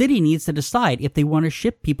the city needs to decide if they want to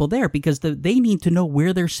ship people there, because they need to know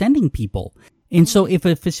where they're sending people. And so if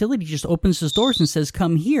a facility just opens its doors and says,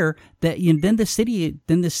 come here, then the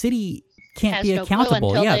city can't be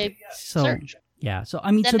accountable. They search. Yeah. So,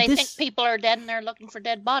 I mean, then they think people are dead and they're looking for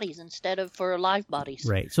dead bodies instead of for live bodies.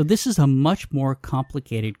 Right. So this is a much more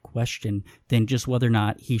complicated question than just whether or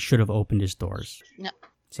not he should have opened his doors. No.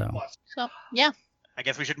 So yeah. I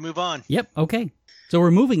guess we should move on. Yep. Okay. So we're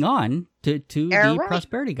moving on to the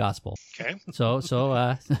prosperity gospel. Okay. So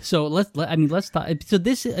let's talk. So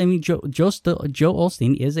this, Joe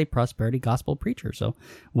Osteen is a prosperity gospel preacher. So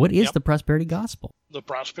what is the prosperity gospel? The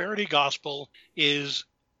prosperity gospel is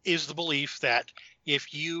the belief that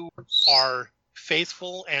if you are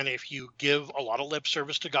faithful and if you give a lot of lip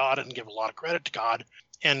service to God and give a lot of credit to God,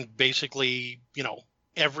 and basically,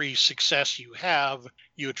 every success you have,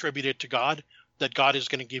 you attribute it to God, that God is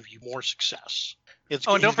going to give you more success.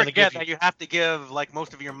 Don't forget that you have to give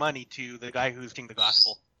most of your money to the guy who's teaching the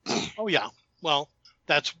gospel. Oh yeah, well,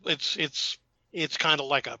 it's kind of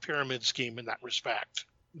like a pyramid scheme in that respect.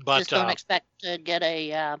 But just don't expect to get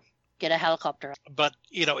a helicopter. But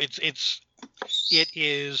it's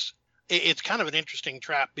kind of an interesting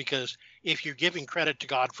trap, because if you're giving credit to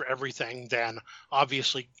God for everything, then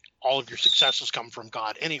obviously all of your successes come from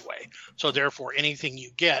God anyway. So therefore, anything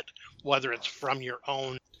you get, whether it's from your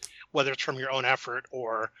own effort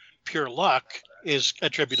or pure luck, is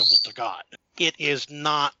attributable to God. It's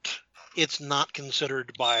not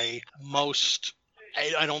considered by most.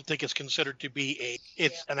 I don't think it's considered to be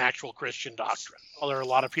it's an actual Christian doctrine. Well, there are a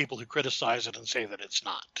lot of people who criticize it and say that it's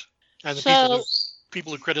not. And the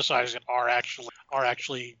people who criticize it are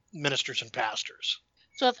actually ministers and pastors.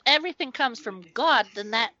 So if everything comes from God,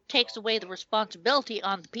 then that takes away the responsibility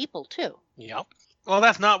on the people too. Yep. Well,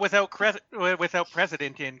 that's not without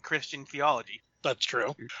precedent in Christian theology. That's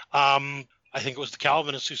true. I think it was the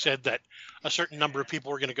Calvinists who said that a certain number of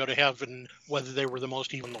people were going to go to heaven whether they were the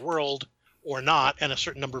most evil in the world or not, and a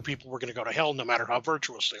certain number of people were going to go to hell no matter how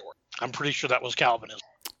virtuous they were. I'm pretty sure that was Calvinism.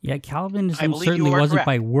 Yeah, Calvinism certainly wasn't correct.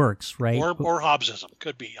 By works, right? Or Hobbesism.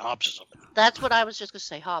 Could be Hobbesism. That's what I was just going to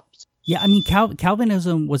say, Hobbes. Yeah,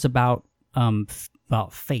 Calvinism was about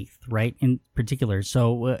faith, right? In particular.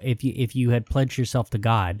 So if you had pledged yourself to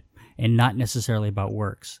God, and not necessarily about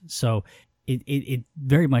works. So it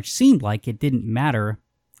very much seemed like it didn't matter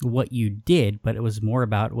what you did, but it was more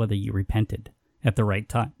about whether you repented at the right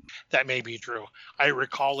time. That may be true. I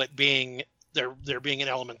recall it being there being an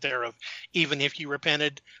element there of, even if you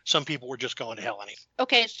repented, some people were just going to hell anyway.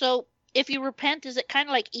 Okay, so if you repent, is it kind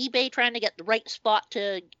of like eBay trying to get the right spot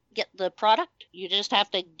to get the product? You just have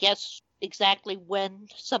to guess exactly when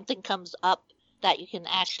something comes up that you can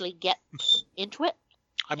actually get into it?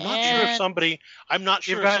 I'm not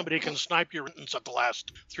sure if somebody can snipe your rentals at the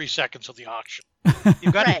last 3 seconds of the auction.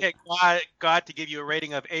 You've got to get God to give you a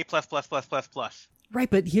rating of A+++++. Right,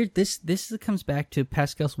 but here this comes back to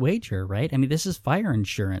Pascal's wager, right? I mean, this is fire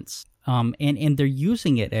insurance, and they're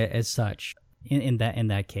using it as such in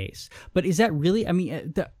that case. But is that really? I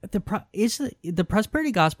mean, the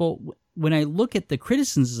prosperity gospel? When I look at the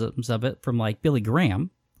criticisms of it from like Billy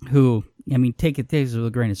Graham, who, I mean, take it with a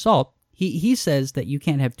grain of salt. He says that you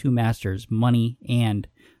can't have two masters, money and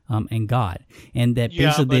God, and that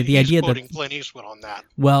basically the idea that Clint Eastwood on that.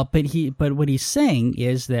 Well, but what he's saying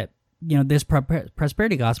is that this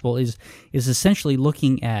prosperity gospel is essentially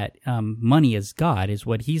looking at money as God, is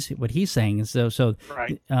what he's saying. So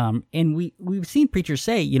right. And we've seen preachers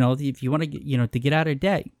say, if you want to to get out of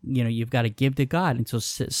debt, you've got to give to God, and so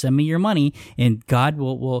send me your money, and God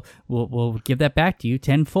will give that back to you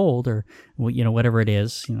tenfold, or whatever it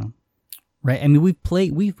is, Right, I mean, we've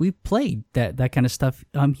played that kind of stuff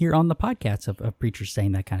here on the podcast of preachers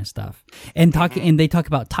saying that kind of stuff, and they talk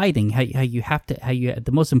about tithing, how the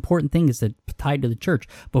most important thing is to tithe to the church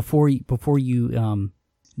before you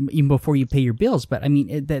even before you pay your bills. But I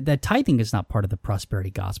mean, that tithing is not part of the prosperity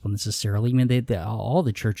gospel necessarily. I mean, all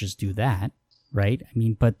the churches do that, right? I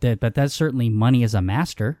mean, but that's certainly money as a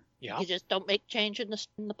master. Yeah. You just don't make change in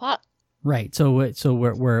the pot. Right. So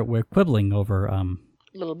we're quibbling over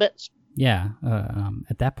little bits. Yeah.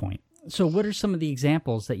 At that point. So what are some of the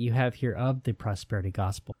examples that you have here of the prosperity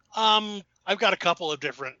gospel? I've got a couple of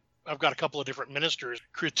different ministers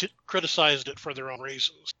criticized it for their own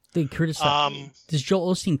reasons. They criticize. Does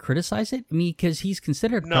Joel Osteen criticize it? I mean, because he's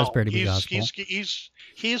considered prosperity gospel.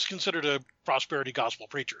 He's considered a prosperity gospel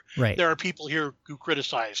preacher. Right. There are people here who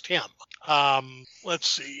criticized him. Let's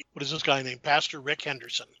see. What is this guy named? Pastor Rick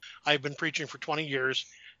Henderson. I've been preaching for 20 years.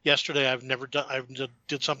 Yesterday, I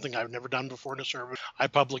did something I've never done before in a service. I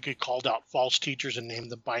publicly called out false teachers and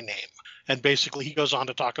named them by name. And basically, he goes on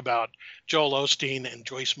to talk about Joel Osteen and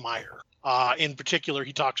Joyce Meyer. In particular,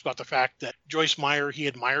 he talks about the fact that Joyce Meyer, he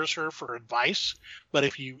admires her for advice, but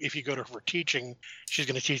if you go to her for teaching, she's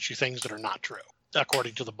going to teach you things that are not true,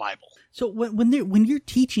 according to the Bible. So when you're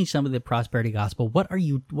teaching some of the prosperity gospel, what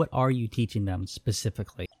are you teaching them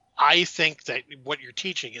specifically? I think that what you're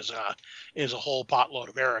teaching is a whole potload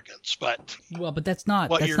of arrogance, but that's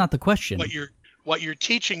not the question. What you're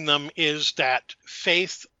teaching them is that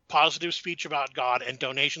faith, positive speech about God, and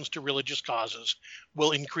donations to religious causes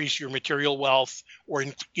will increase your material wealth or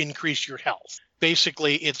increase your health.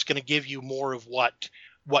 Basically, it's going to give you more of what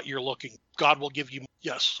you're looking. God will give you.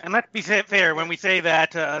 Yes. And let's be fair, when we say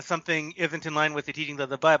that something isn't in line with the teachings of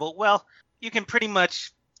the Bible, well, you can pretty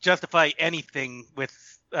much justify anything with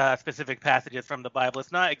specific passages from the Bible.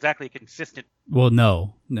 It's not exactly consistent. Well,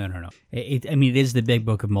 no. It is the big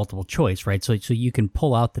book of multiple choice, right? So you can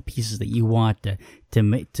pull out the pieces that you want to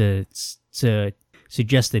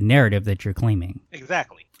suggest the narrative that you're claiming.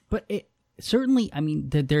 Exactly. But certainly, I mean,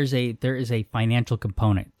 there is a financial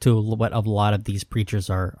component to what a lot of these preachers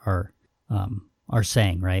are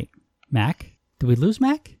saying, right? Mac, did we lose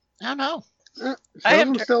Mac? I don't know.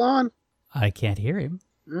 I'm still on. I can't hear him.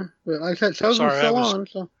 Well, I said Chosen's still on.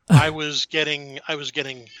 So I was getting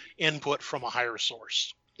input from a higher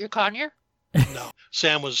source. You're Conyer? No,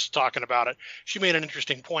 Sam was talking about it. She made an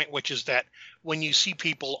interesting point, which is that when you see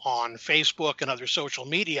people on Facebook and other social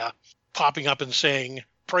media popping up and saying,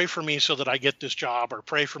 pray for me so that I get this job, or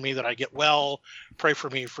pray for me that I get well, pray for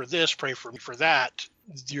me for this, pray for me for that,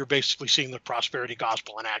 you're basically seeing the prosperity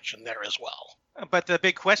gospel in action there as well. But the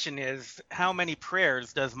big question is, how many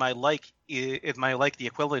prayers is my like the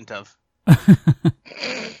equivalent of?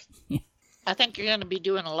 I think you're going to be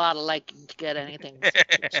doing a lot of liking to get anything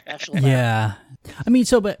special. Yeah. I mean,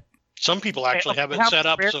 but some people actually have it set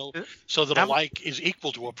up so that a like is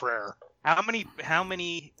equal to a prayer. How many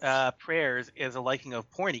prayers is a liking of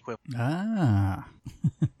porn equivalent? Ah.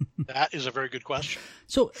 That is a very good question.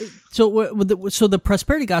 So the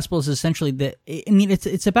prosperity gospel is essentially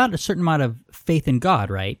it's about a certain amount of faith in God,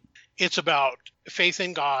 right? It's about faith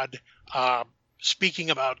in God, speaking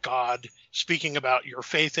about your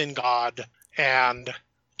faith in God, and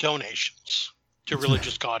donations to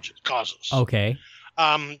religious causes. Okay.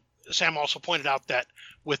 Sam also pointed out that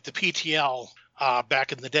with the PTL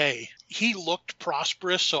back in the day, he looked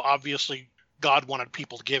prosperous, so obviously God wanted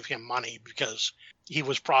people to give him money because he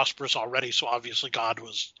was prosperous already, so obviously God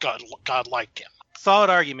liked him. Solid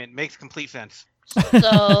argument. Makes complete sense.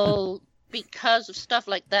 So because of stuff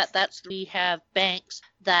like that, we have banks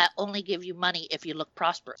that only give you money if you look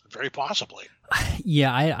prosperous. Very possibly.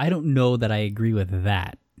 Yeah, I don't know that I agree with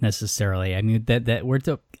that necessarily. I mean,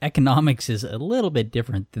 that economics is a little bit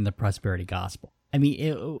different than the prosperity gospel. I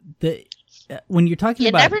mean, when you're talking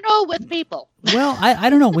about... You never know with people. Well, I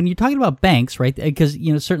don't know. When you're talking about banks, right, because,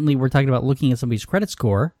 certainly we're talking about looking at somebody's credit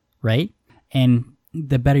score, right? And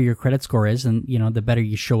the better your credit score is and, the better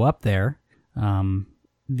you show up there,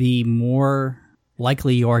 the more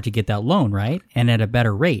likely you are to get that loan, right? And at a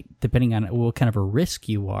better rate, depending on what kind of a risk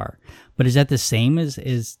you are. But is that the same as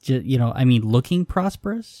looking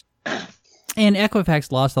prosperous? And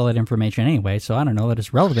Equifax lost all that information anyway, so I don't know that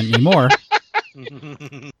it's relevant anymore.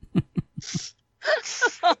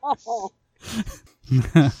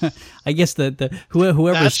 I guess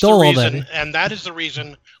whoever stole all that, and that is the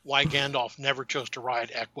reason why Gandalf never chose to ride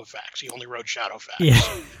Equifax. He only rode Shadowfax. Yeah.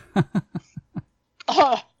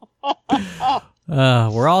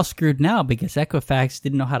 We're all screwed now because Equifax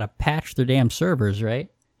didn't know how to patch their damn servers, right?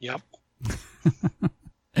 Yep.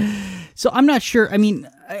 So I'm not sure. I mean,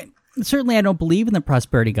 certainly I don't believe in the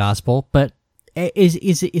prosperity gospel, but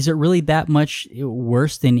is it really that much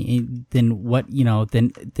worse than what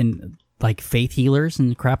than like faith healers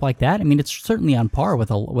and crap like that? I mean, it's certainly on par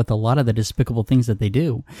with a lot of the despicable things that they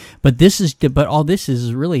do. But all this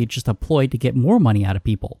is really just a ploy to get more money out of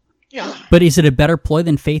people. Yeah. But is it a better ploy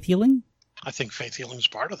than faith healing? I think faith healing is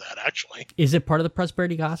part of that, actually. Is it part of the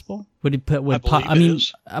prosperity gospel? Would it put?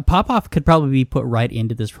 Popoff could probably be put right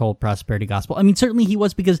into this whole prosperity gospel. I mean, certainly he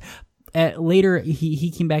was, because later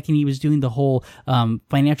he came back and he was doing the whole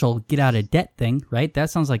financial get out of debt thing, right? That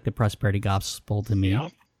sounds like the prosperity gospel to me. Yeah.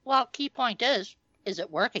 Well, key point is it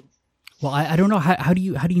working? Well, I don't know how do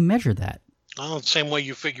you measure that? Well, the same way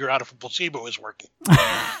you figure out if a placebo is working.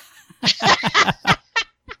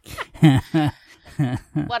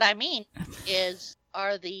 What I mean is,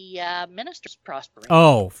 are the ministers prospering?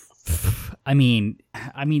 Oh, I mean,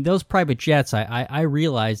 those private jets. I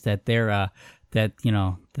realize that they're that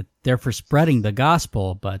they're for spreading the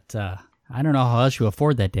gospel, but I don't know how else you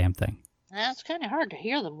afford that damn thing. It's kind of hard to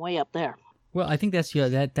hear them way up there. Well, I think that's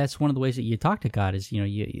that's one of the ways that you talk to God is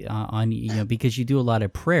because you do a lot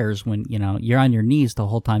of prayers when you're on your knees the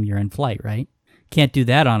whole time you're in flight, right? Can't do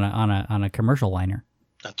that on a commercial liner.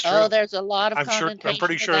 That's true. Oh, there's a lot of I'm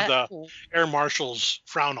pretty sure the air marshals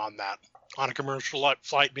frown on that. On a commercial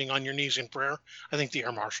flight, being on your knees in prayer, I think the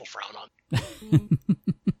air marshal frown on.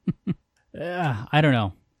 I don't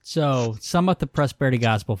know. So sum up the prosperity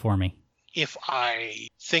gospel for me. If I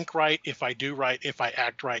think right, if I do right, if I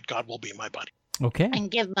act right, God will be my buddy. Okay. And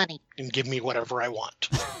give money. And give me whatever I want.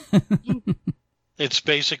 It's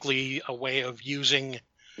basically a way of using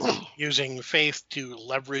faith to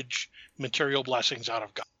leverage material blessings out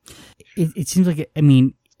of God. It seems like,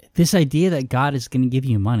 this idea that God is going to give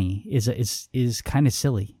you money is kind of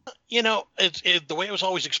silly. The way it was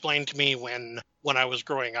always explained to me when I was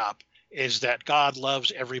growing up is that God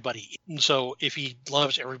loves everybody. And so if he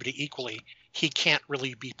loves everybody equally, he can't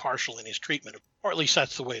really be partial in his treatment, or at least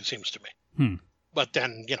that's the way it seems to me. But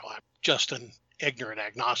then, I'm just an ignorant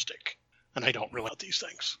agnostic, and I don't really know these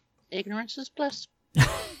things. Ignorance is bliss.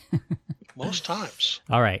 Most times.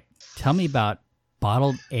 All right. Tell me about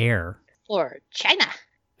bottled air. For China.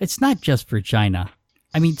 It's not just for China.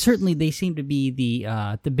 Certainly they seem to be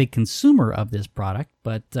the big consumer of this product,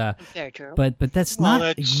 but very true. But that's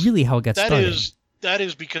not really how it got started. That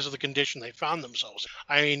is because of the condition they found themselves.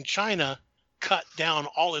 China cut down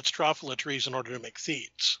all its truffula trees in order to make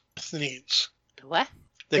thneeds. What?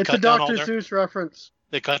 It's a Dr. Seuss reference.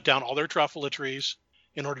 They cut down all their truffula trees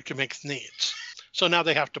in order to make thneeds. So now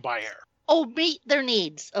they have to buy air. Oh, meet their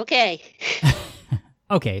needs. Okay.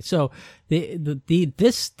 Okay, so this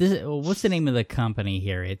what's the name of the company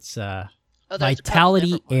here? It's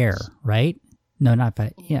Vitality Air, right? No, not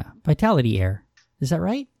Vitality Air. Is that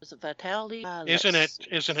right? Is it Vitality?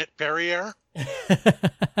 Isn't it Perrier?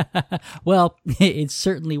 Well, it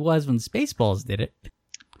certainly was when Spaceballs did it.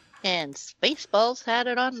 And Spaceballs had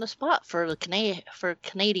it on the spot for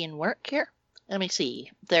Canadian work here. Let me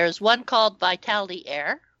see. There's one called Vitality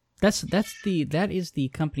Air. That is the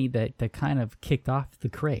company that kind of kicked off the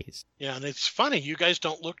craze. Yeah, and it's funny, you guys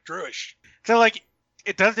don't look Jewish. So,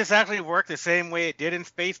 does this actually work the same way it did in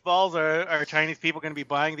Spaceballs? Or are Chinese people going to be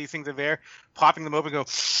buying these things of air, popping them open, and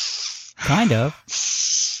go... Kind of.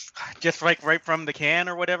 Just right from the can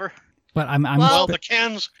or whatever? But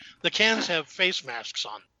the cans have face masks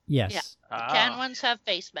on. Yes. Yeah. The can ones have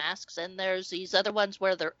face masks, and there's these other ones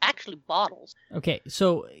where they're actually bottles. Okay,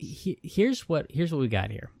 so here's what we got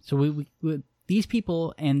here. So we these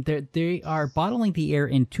people, and they are bottling the air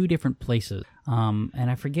in two different places. And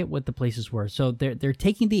I forget what the places were. So they're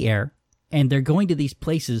taking the air, and they're going to these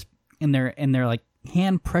places, and they're like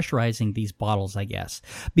hand pressurizing these bottles, I guess,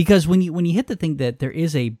 because when you hit the thing, that there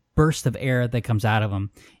is a burst of air that comes out of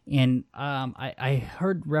them. And I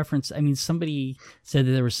heard reference. Somebody said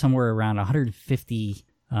that there was somewhere around 150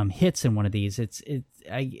 hits in one of these. It's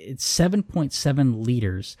 7.7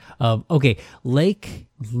 liters of Lake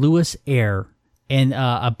Lewis air, and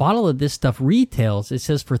a bottle of this stuff retails. It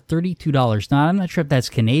says for $32. Now I'm not sure if that's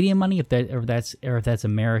Canadian money, or if that's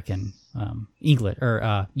American, English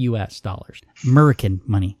or U.S. dollars. American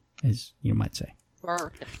money, as you might say.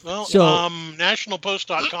 Well,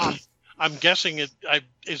 nationalpost.com. I'm guessing is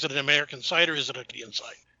it an American site or is it a Canadian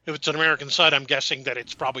site? If it's an American site, I'm guessing that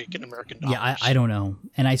it's probably an American dollars. Yeah, I don't know,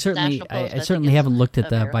 and I certainly haven't looked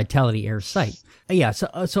at the Vitality Air site. Yeah,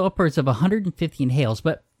 so upwards of 150 inhales.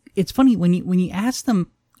 But it's funny when you ask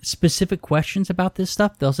them specific questions about this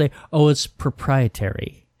stuff, they'll say, "Oh, it's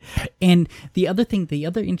proprietary." And the other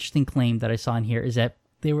interesting claim that I saw in here is that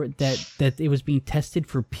that it was being tested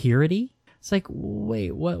for purity. It's like,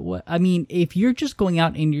 wait, what? If you're just going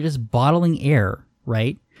out and you're just bottling air,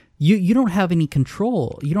 right? You don't have any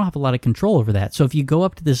control. You don't have a lot of control over that. So if you go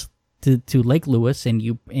up to Lake Lewis and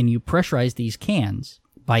you pressurize these cans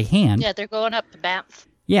by hand. Yeah, they're going up to Banff.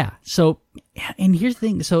 Yeah. So, and here's the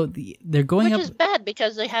thing. So they're going up. Which is bad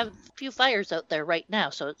because they have a few fires out there right now.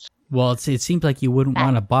 So it's. Well, it seems like you wouldn't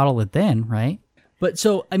want to bottle it then, right? But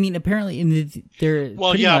so, I mean, apparently, they're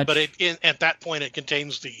well, pretty yeah, much... but at that point, it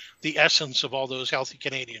contains the essence of all those healthy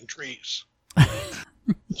Canadian trees.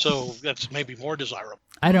 So that's maybe more desirable.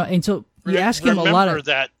 I don't. And so you ask him a lot of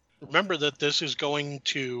Remember that this is going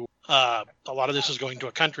to a lot of this is going to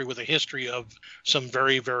a country with a history of some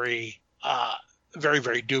very, very, very,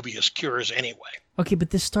 very dubious cures anyway. Okay,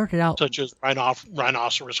 but this started out such as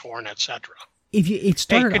rhinoceros horn, etc. It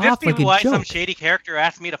started could this off be like a why joke. some shady character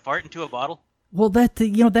asked me to fart into a bottle? Well, that's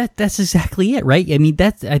exactly it, right? I mean,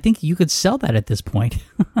 I think you could sell that at this point.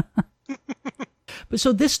 But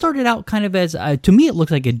so this started out kind of as to me it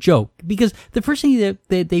looked like a joke, because the first thing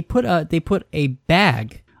that they put a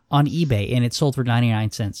bag on eBay and it sold for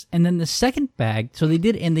 99 cents, and then the second bag, so they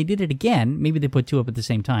did it again. Maybe they put two up at the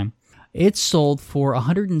same time. It sold for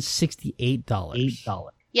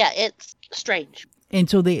 $168. Yeah, it's strange. And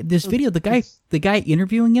so this video, the guy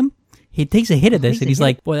interviewing him, he takes a hit of this and he's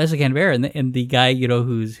like, "Boy, that's a can of air." And the guy,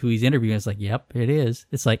 who he's interviewing is like, "Yep, it is."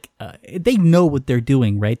 It's like they know what they're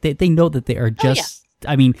doing, right? They know that they are just.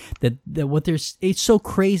 I mean, that what it's so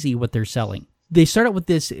crazy what they're selling. They start out with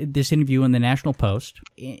this interview in the National Post,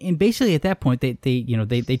 and basically at that point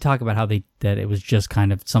they talk about how that it was just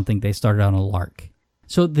kind of something they started on a lark.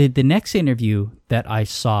 So the next interview that I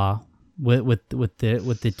saw with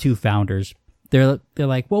the two founders, they're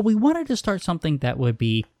like, well, we wanted to start something that would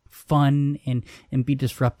be fun and be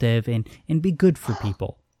disruptive and be good for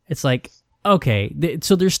people. It's like, okay,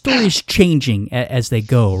 so their story's changing as they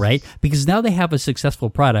go, right? Because now they have a successful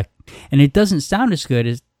product, and it doesn't sound as good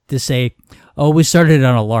as to say, oh, we started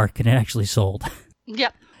on a lark and it actually sold.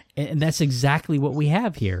 Yep. And that's exactly what we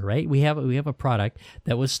have here, right? We have a product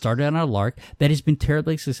that was started on a lark that has been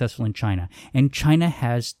terribly successful in China, and China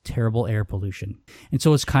has terrible air pollution, and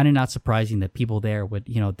so it's kind of not surprising that people there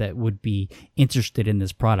would be interested in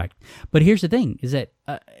this product. But here's the thing: is that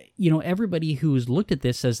everybody who's looked at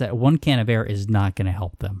this says that one can of air is not going to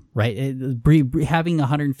help them, right? Having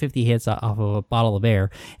 150 hits off of a bottle of air,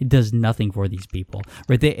 it does nothing for these people,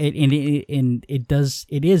 right? It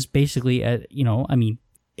is basically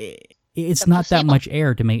it's not that much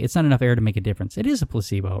air to make. It's not enough air to make a difference. It is a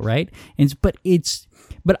placebo, right? But here's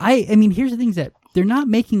the thing: is that they're not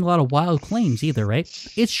making a lot of wild claims either, right?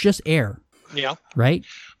 It's just air. Yeah. Right.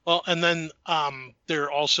 Well, and then they're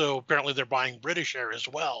buying British air as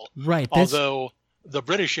well. Right. Although the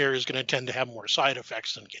British air is going to tend to have more side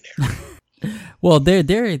effects than Canadian air. Well, they're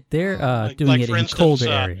doing it in colder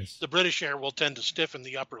areas. The British air will tend to stiffen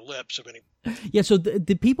the upper lips of any. Yeah, so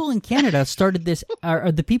the people in Canada started this,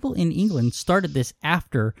 or the people in England started this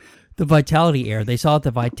after the Vitality Air. They saw that the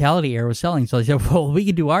Vitality Air was selling, so they said, "Well, we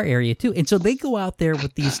can do our area too." And so they go out there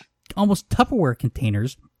with these almost Tupperware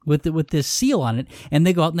containers with this seal on it, and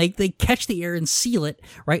they go out and they catch the air and seal it,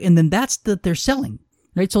 right? And then that's that they're selling.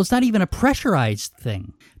 Right, so it's not even a pressurized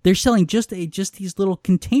thing. They're selling just these little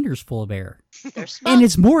containers full of air, and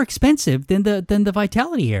it's more expensive than the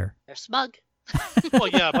Vitality Air. They're smug. Well,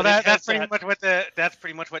 yeah, but that's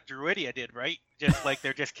pretty much what Druidia did, right? Just like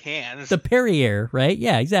they're just cans. The Perrier, right?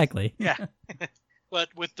 Yeah, exactly. Yeah. But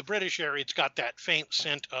with the British air, it's got that faint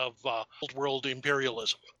scent of old world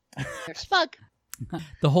imperialism. They're smug.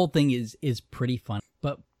 The whole thing is pretty fun,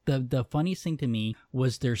 but. The funniest thing to me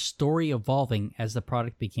was their story evolving as the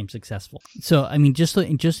product became successful. So I mean, just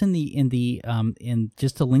in the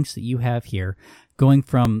links that you have here, going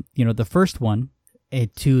from the first one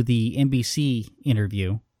to the NBC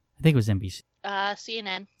interview, I think it was NBC.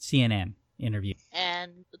 CNN interview.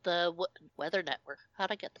 And the Weather Network.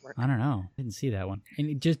 How'd I get the word? I don't know. I didn't see that one. And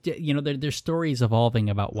it just their stories evolving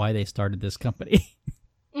about why they started this company.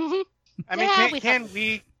 Mm-hmm. I mean,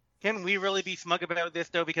 Can we really be smug about this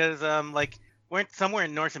though? Because weren't somewhere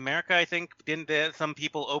in North America, I think, didn't some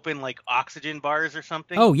people open like oxygen bars or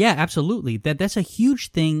something? Oh yeah, absolutely. That's a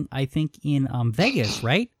huge thing, I think, in Vegas,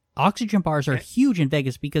 right? Oxygen bars are huge in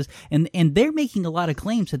Vegas because and they're making a lot of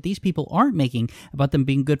claims that these people aren't making about them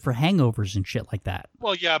being good for hangovers and shit like that.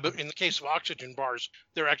 Well, yeah, but in the case of oxygen bars,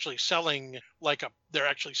 they're actually selling a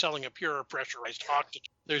pure pressurized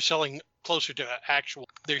oxygen. They're selling closer to actual.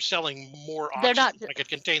 They're selling more oxygen. It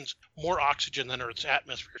contains more oxygen than Earth's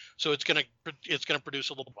atmosphere, so it's gonna produce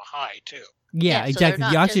a little bit of a high too. Yeah, so exactly. They're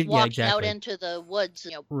not the oxygen, just walking exactly. out into the woods,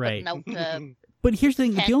 right. putting out, but here's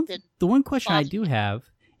the thing: the one question I do have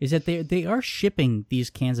is that they are shipping these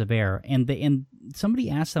cans of air, and somebody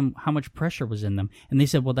asked them how much pressure was in them, and they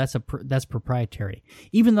said, well, that's proprietary.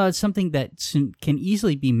 Even though it's something that can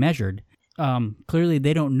easily be measured, clearly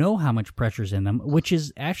they don't know how much pressure's in them, which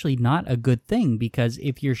is actually not a good thing, because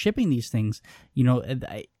if you're shipping these things,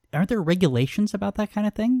 aren't there regulations about that kind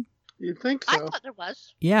of thing? You'd think I so. thought there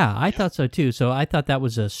was. Yeah, I thought so too. So I thought that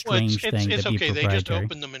was a strange thing It's to be okay. They proprietary. just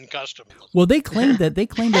opened them in custom. Well, they claim that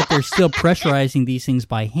they're still pressurizing these things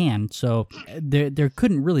by hand, so there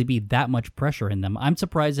couldn't really be that much pressure in them. I'm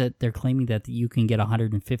surprised that they're claiming that you can get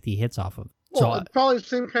 150 hits off of. Well, it's probably the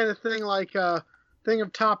same kind of thing like thing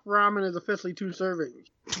of top ramen is officially 2 servings.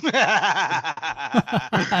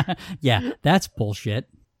 Yeah, that's bullshit.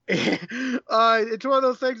 It's one of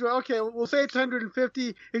those things where, okay, we'll say it's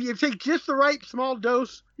 150. If you take just the right small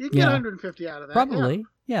dose, you can get 150 out of that. Probably.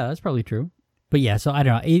 Yeah, that's probably true. But yeah, so I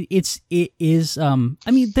don't know. It is. I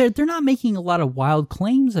mean, they're not making a lot of wild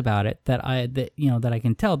claims about it that I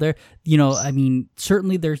can tell. They're, I mean,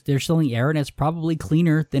 certainly they're selling air, and it's probably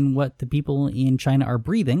cleaner than what the people in China are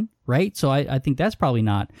breathing, right? So I think that's probably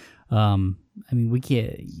not. I mean, we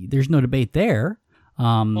can't. There's no debate there.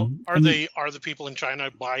 Are the people in China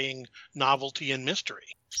buying novelty and mystery?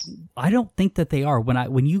 I don't think that they are.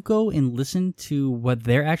 When you go and listen to what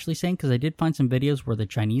they're actually saying, because I did find some videos where the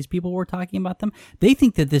Chinese people were talking about them, they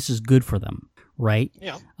think that this is good for them, right?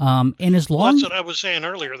 Yeah. And as long that's what I was saying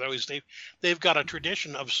earlier, though, is they've got a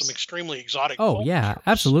tradition of some extremely exotic. Oh yeah,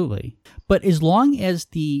 absolutely. But as long as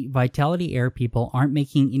the Vitality Air people aren't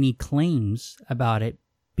making any claims about it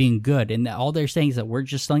being good, and all they're saying is that we're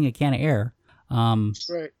just selling a can of air.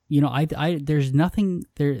 Right. There's nothing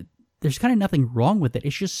there. There's kind of nothing wrong with it.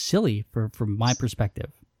 It's just silly from my perspective,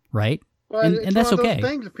 right? Well, and that's okay. Those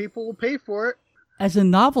things, people will pay for it. As a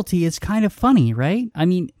novelty, it's kind of funny, right? I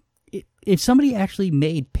mean, if somebody actually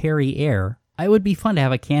made Perry Air, it would be fun to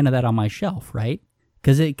have a can of that on my shelf, right?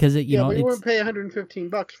 Because you know, but you wouldn't pay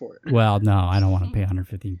 $115 for it. Well, no, I don't want to pay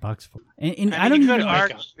 $115 for it. And I don't you even could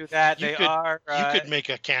argue that you could make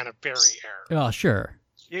a can of Perry Air. Oh, sure.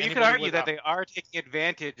 You could argue that they are taking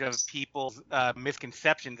advantage of people's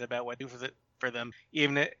misconceptions about what to do for them,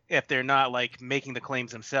 even if they're not like making the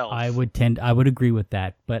claims themselves. I would agree with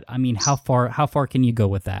that, but I mean, how far can you go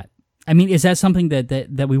with that? I mean, is that something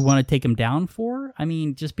that we want to take them down for? I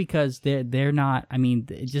mean, just because they're not. I mean,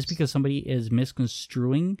 just because somebody is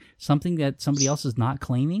misconstruing something that somebody else is not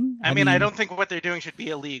claiming. I mean, I don't think what they're doing should be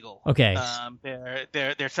illegal. Okay.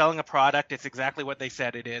 They're selling a product. It's exactly what they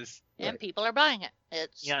said it is. And people are buying it.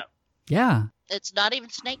 Yeah. It's not even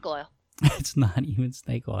snake oil. It's not even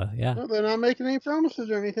snake oil. Yeah. Well, they're not making any promises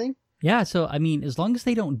or anything. Yeah, so I mean, as long as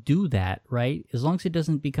they don't do that, right? As long as it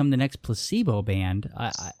doesn't become the next placebo band,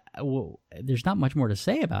 there's not much more to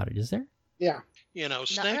say about it, is there? Yeah.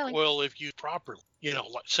 Snake oil, if used properly,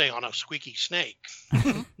 let's say on a squeaky snake,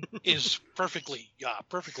 is perfectly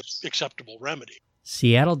acceptable remedy.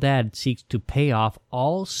 Seattle dad seeks to pay off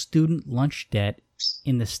all student lunch debt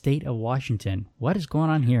in the state of Washington. What is going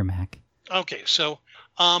on here, Mac? Okay, so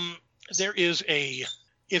there is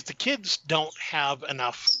if the kids don't have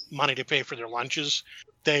enough money to pay for their lunches,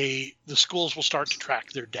 the schools will start to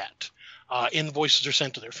track their debt. Invoices are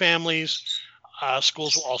sent to their families.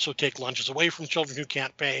 Schools will also take lunches away from children who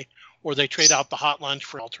can't pay, or they trade out the hot lunch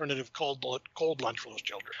for alternative cold lunch for those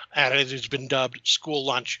children. And it has been dubbed school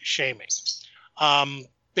lunch shaming.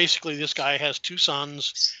 Basically, this guy has 2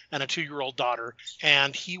 sons and a 2-year-old daughter,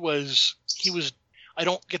 and he was. I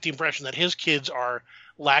don't get the impression that his kids are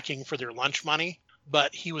lacking for their lunch money,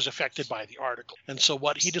 but he was affected by the article. And so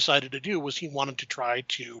what he decided to do was he wanted to try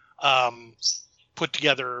to put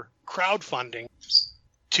together crowdfunding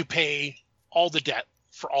to pay all the debt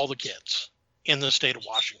for all the kids in the state of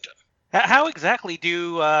Washington. How exactly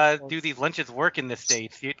do these lunches work in the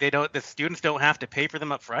States? The students don't have to pay for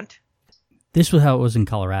them up front? This was how it was in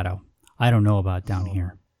Colorado. I don't know about down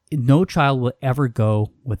here. No child will ever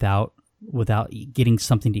go without getting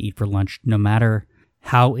something to eat for lunch, no matter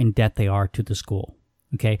how in debt they are to the school.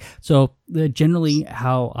 Okay, so generally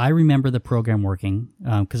how I remember the program working,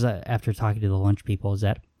 because after talking to the lunch people, is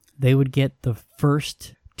that they would get the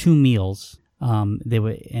first 2 meals. And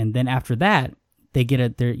then after that, they get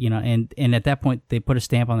and at that point they put a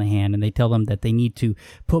stamp on the hand and they tell them that they need to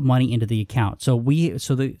put money into the account. So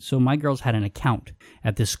my girls had an account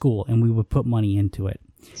at this school and we would put money into it.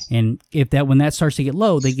 And when that starts to get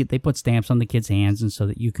low, they put stamps on the kids' hands, and so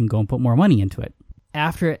that you can go and put more money into it.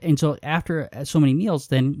 After so many meals,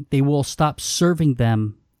 then they will stop serving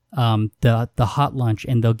them the hot lunch,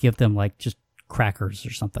 and they'll give them like just crackers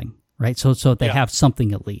or something, right? So they have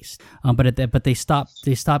something at least. But they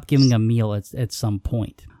stop giving a meal at some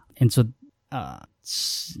point, and so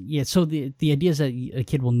So the idea is that a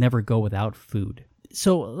kid will never go without food.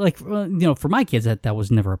 So, for my kids, that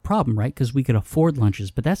was never a problem, right? Because we could afford lunches,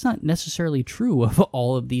 but that's not necessarily true of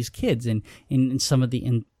all of these kids. And in some of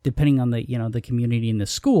depending on the community in the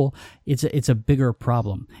school, it's a bigger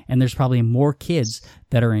problem. And there's probably more kids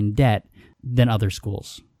that are in debt than other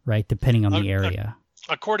schools, right? Depending on the area.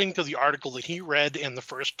 According to the article that he read in the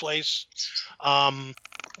first place, some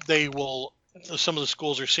of the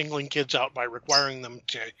schools are singling kids out by requiring them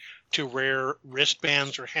to wear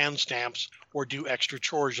wristbands or hand stamps or do extra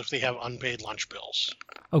chores if they have unpaid lunch bills.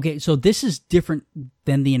 Okay, so this is different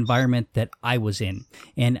than the environment that I was in,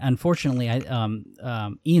 and unfortunately,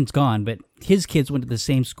 Ian's gone, but his kids went to the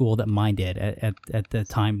same school that mine did at the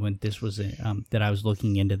time when this was that I was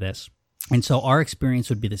looking into this, and so our experience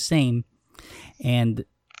would be the same, and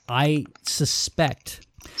I suspect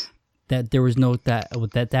that there was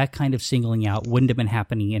that kind of singling out wouldn't have been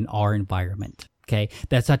happening in our environment. Okay,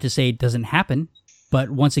 that's not to say it doesn't happen, but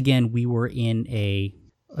once again, we were in a,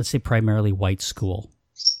 let's say, primarily white school,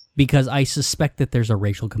 because I suspect that there's a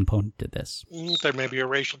racial component to this. There may be a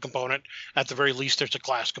racial component. At the very least, there's a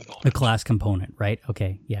class component. A class component, right?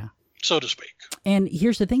 Okay, yeah. So to speak. And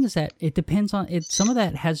here's the thing: is that it depends on it. Some of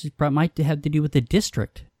that might have to do with the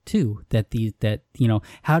district too.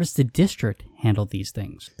 How does the district handle these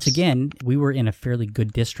things? So again, we were in a fairly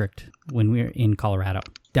good district when we were in Colorado.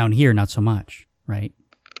 Down here, not so much, right?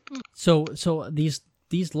 So these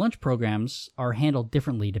lunch programs are handled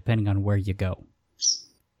differently depending on where you go,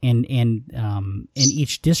 and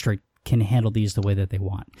each district can handle these the way that they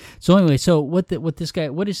want. So anyway, what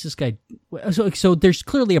is this guy? So there's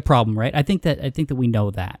clearly a problem, right? I think that we know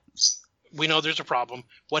that. We know there's a problem.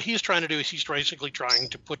 What he's trying to do is he's basically trying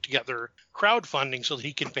to put together crowdfunding so that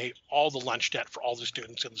he can pay all the lunch debt for all the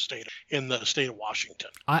students in the state of Washington.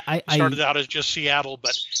 I started out as just Seattle,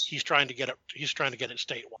 but he's trying to get it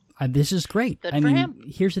statewide. This is great. Good for him.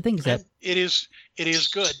 Here's the thing: is that it is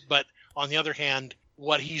good, but on the other hand,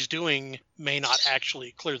 what he's doing may not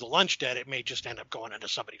actually clear the lunch debt. It may just end up going into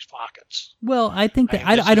somebody's pockets. Well, I think that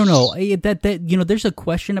I don't know that there's a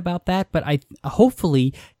question about that, but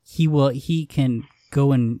hopefully he can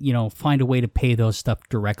go and find a way to pay those stuff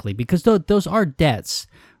directly, because those are debts,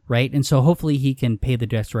 right? And so hopefully he can pay the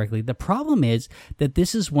debts directly. The problem is that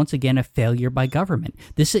this is once again a failure by government.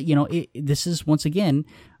 This is once again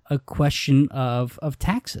a question of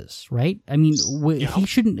taxes, right? I mean, he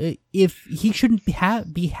shouldn't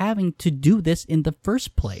be having to do this in the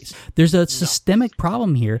first place. There's a systemic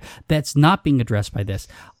problem here that's not being addressed by this.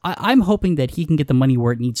 I'm hoping that he can get the money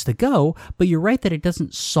where it needs to go, but you're right that it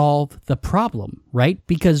doesn't solve the problem, right?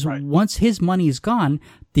 Because once his money is gone,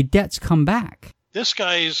 the debts come back. This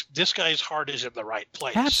guy's heart is in the right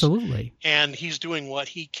place. Absolutely. And he's doing what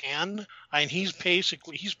he can. And he's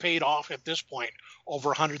paid off at this point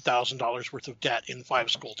over $100,000 worth of debt in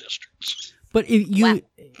 5 school districts. But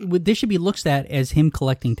this should be looked at as him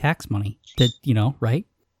collecting tax money. Right?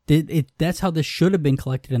 That's how this should have been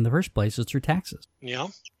collected in the first place, is through taxes. Yeah.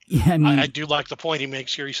 Yeah, I mean, I do like the point he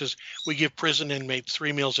makes here. He says, we give prison inmates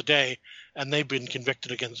 3 meals a day, and they've been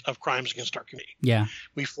convicted of crimes against our community. Yeah.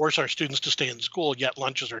 We force our students to stay in school, yet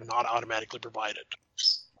lunches are not automatically provided.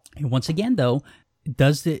 And once again, though,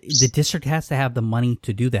 does the district has to have the money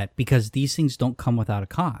to do that, because these things don't come without a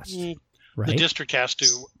cost, right? The district has to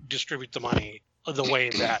distribute the money the way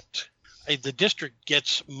that the district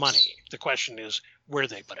gets money. The question is where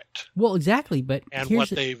they put it. Well, exactly, but and what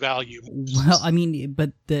they value. Well, I mean,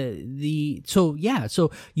 but so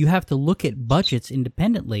you have to look at budgets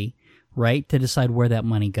independently, right, to decide where that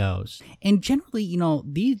money goes. And generally,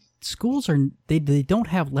 these schools they don't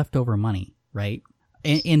have leftover money, right?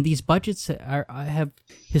 And these budgets have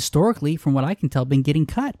historically, from what I can tell, been getting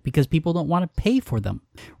cut because people don't want to pay for them,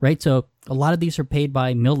 right? So a lot of these are paid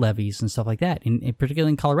by mill levies and stuff like that. And particularly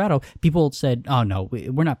in Colorado, people said, "Oh no,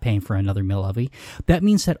 we're not paying for another mill levy." That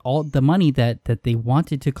means that all the money that they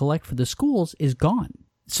wanted to collect for the schools is gone.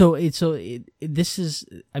 This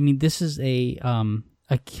is a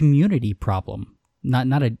community problem,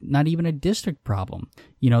 not even a district problem.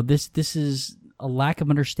 This is a lack of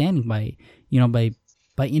understanding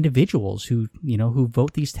by individuals who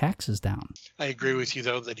vote these taxes down. I agree with you,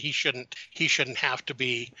 though, that he shouldn't have to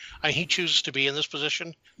be. He chooses to be in this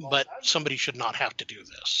position, but somebody should not have to do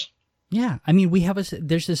this. Yeah, I mean,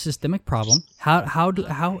 there's a systemic problem. How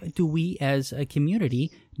do we as a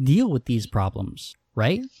community deal with these problems,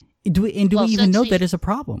 right? Do we even know that is a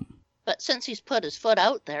problem? But since he's put his foot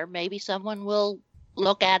out there, maybe someone will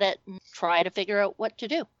look at it and try to figure out what to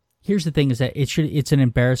do. Here's the thing: is that it's an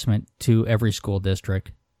embarrassment to every school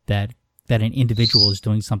district that an individual is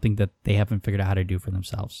doing something that they haven't figured out how to do for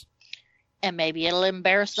themselves. And maybe it'll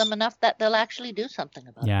embarrass them enough that they'll actually do something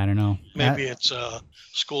about it. Yeah, I don't know. Maybe it's a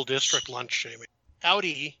school district lunch shaming.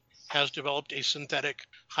 Audi has developed a synthetic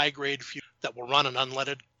high-grade fuel that will run an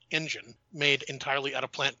unleaded engine made entirely out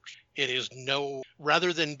of plant. It is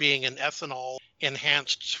rather than being an ethanol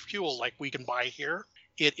enhanced fuel like we can buy here,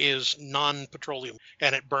 it is non-petroleum,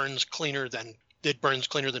 and it burns cleaner than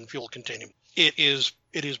fuel-containing. It is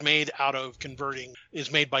made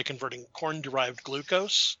by converting corn-derived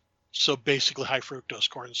glucose. So basically high fructose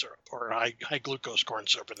corn syrup, or high glucose corn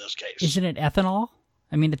syrup in this case. Isn't it ethanol?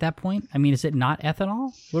 I mean, at that point, is it not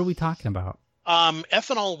ethanol? What are we talking about?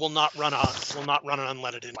 Ethanol will not run on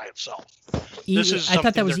unleaded in by itself. I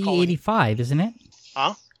thought that was E85, isn't it?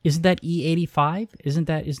 Huh? Isn't that E85? Isn't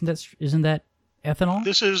that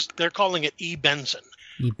ethanol? They're calling it e-benzene.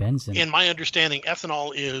 E-benzene. In my understanding,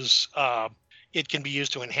 ethanol is it can be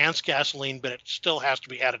used to enhance gasoline, but it still has to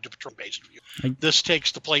be added to petroleum-based fuel. This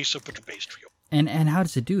takes the place of petroleum-based fuel. And how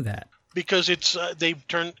does it do that? Because it's they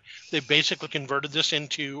basically converted this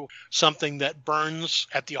into something that burns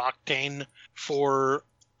at the octane for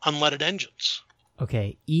unleaded engines.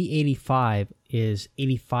 Okay, E85 is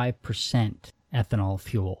 85% ethanol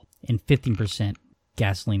fuel and 15%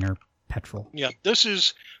 gasoline or petrol. Yeah, this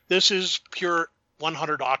is pure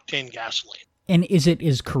 100 octane gasoline. And is it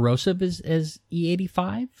as corrosive as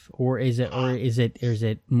E85, or is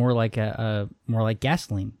it more like more like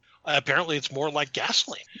gasoline? Apparently, it's more like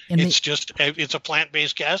gasoline. It's a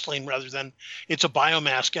plant-based gasoline it's a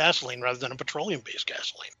biomass gasoline rather than a petroleum-based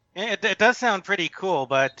gasoline. It does sound pretty cool,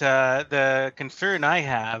 but the concern I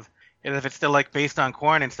have is if it's still like based on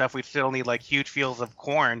corn and stuff, we still need like huge fields of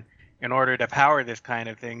corn in order to power this kind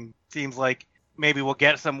of thing. Seems like maybe we'll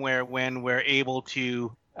get somewhere when we're able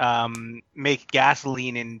to make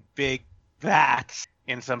gasoline in big vats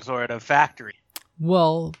in some sort of factory.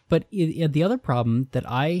 Well, but the other problem that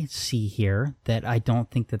I see here that I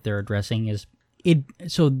don't think that they're addressing is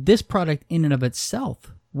so this product in and of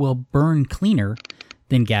itself will burn cleaner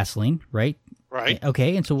than gasoline, right? Right.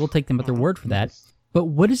 Okay, and so we'll take them at their word for that. But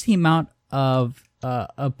what is the amount of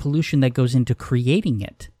pollution that goes into creating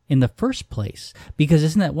it in the first place? Because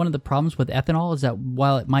isn't that one of the problems with ethanol is that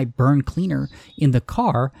while it might burn cleaner in the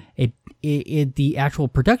car, the actual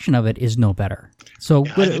production of it is no better. So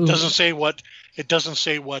it doesn't say what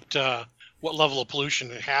level of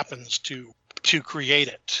pollution it happens to create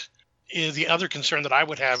it. The other concern that I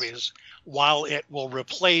would have is while it will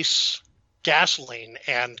replace gasoline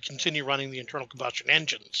and continue running the internal combustion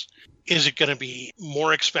engines, is it going to be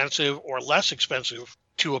more expensive or less expensive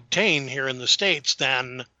to obtain here in the States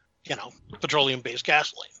than petroleum-based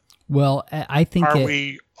gasoline? Well, I think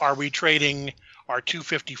are we trading our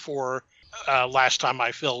 254 last time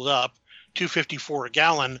I filled up, 254 a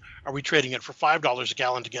gallon? Are we trading it for $5 a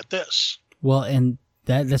gallon to get this? Well, and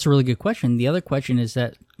that's a really good question. The other question is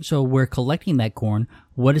that so we're collecting that corn.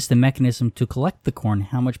 What is the mechanism to collect the corn?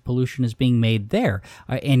 How much pollution is being made there?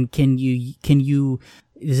 And can you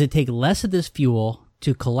does it take less of this fuel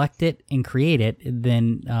to collect it and create it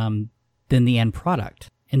than the end product?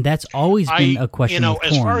 And that's always been a question with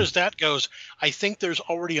corn. As far as that goes, I think there's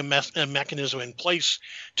already a mechanism in place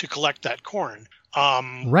to collect that corn.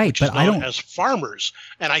 Right, which but is known as farmers.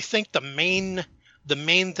 And I think the main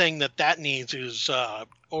thing that needs is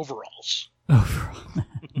overalls.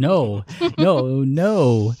 No.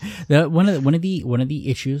 One of the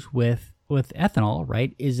issues with ethanol,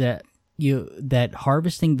 right, is that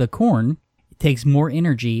harvesting the corn takes more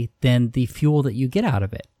energy than the fuel that you get out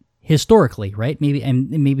of it. Historically, right? Maybe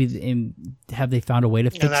have they found a way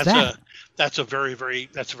to fix that? That's a very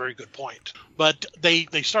good point. But they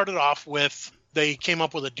started off with, they came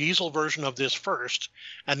up with a diesel version of this first,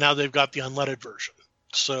 and now they've got the unleaded version.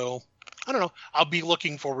 So I don't know. I'll be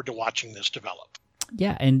looking forward to watching this develop.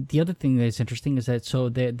 Yeah, and the other thing that's interesting is that so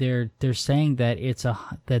they're saying that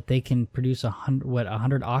that they can produce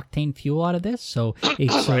 100 octane fuel out of this. So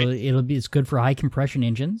it's good for high compression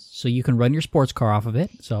engines. So you can run your sports car off of it.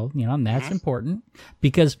 So and that's important,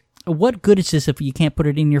 because what good is this if you can't put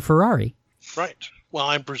it in your Ferrari? Right. Well,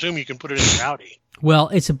 I presume you can put it in your Audi. Well,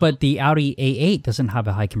 but the Audi A8 doesn't have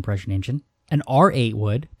a high compression engine. An R8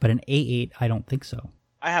 would, but an A8 I don't think so.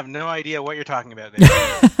 I have no idea what you're talking about there.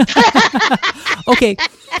 Okay.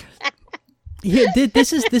 Here,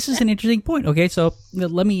 this is an interesting point. Okay, so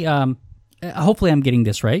let me. Hopefully, I'm getting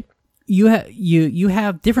this right. You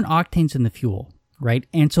have different octanes in the fuel, right?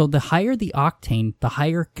 And so the higher the octane, the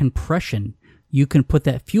higher compression you can put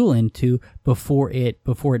that fuel into before it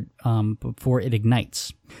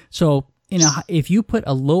ignites. So if you put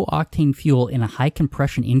a low octane fuel in a high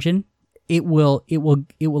compression engine, it will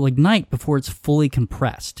ignite before it's fully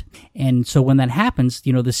compressed. And so when that happens,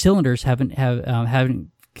 the cylinders haven't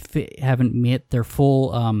met their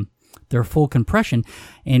full compression,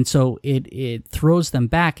 and so it throws them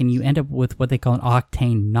back, and you end up with what they call an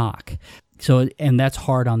octane knock. So and that's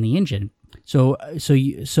hard on the engine.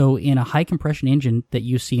 So in a high compression engine that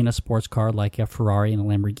you see in a sports car like a Ferrari and a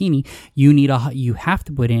Lamborghini, you have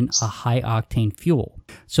to put in a high octane fuel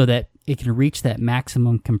so that it can reach that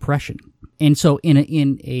maximum compression. And so in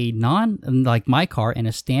a non, like my car, in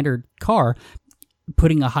a standard car,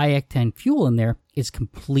 putting a high octane fuel in there is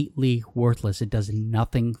completely worthless. It does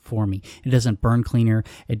nothing for me. It doesn't burn cleaner.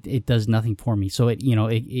 It does nothing for me. So it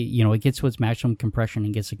gets to its maximum compression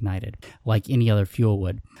and gets ignited like any other fuel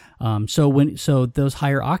would. So those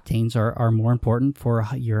higher octanes are more important for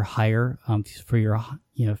your higher for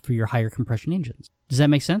your higher compression engines. Does that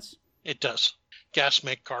make sense? It does. Gas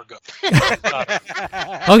make car go.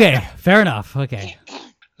 Okay, fair enough. Okay.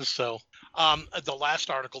 So, the last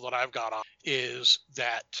article that I've got on is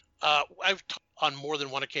that I've talked on more than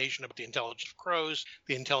one occasion about the intelligence of crows,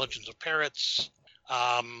 the intelligence of parrots.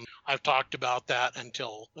 I've talked about that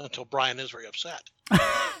until Brian is very upset.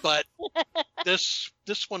 But this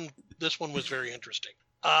one was very interesting.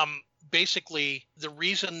 Basically, the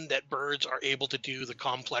reason that birds are able to do the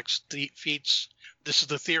complex feats, this is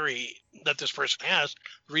the theory that this person has,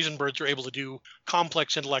 the reason birds are able to do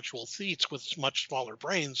complex intellectual feats with much smaller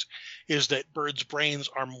brains is that birds' brains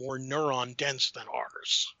are more neuron dense than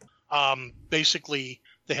ours. Basically,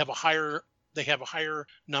 they have a higher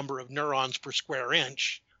number of neurons per square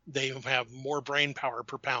inch. They have more brain power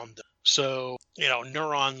per pound. So,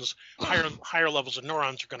 neurons, higher levels of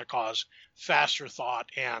neurons are going to cause faster thought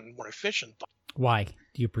and more efficient thought. Why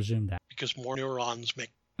do you presume that? Because more neurons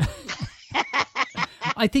make.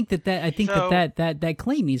 I think that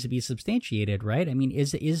claim needs to be substantiated, right? I mean,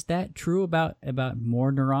 is that true about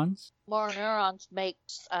more neurons? More neurons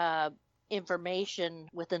makes information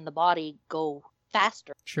within the body go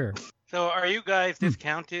faster. Sure. So are you guys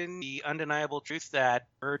discounting the undeniable truth that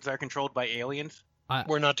birds are controlled by aliens?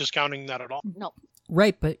 We're not discounting that at all. No.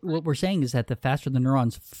 Right, but what we're saying is that the faster the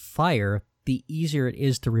neurons fire, the easier it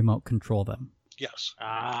is to remote control them. Yes.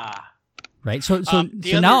 Right? So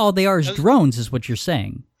now all they are is drones, is what you're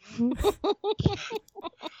saying.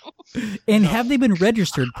 And have they been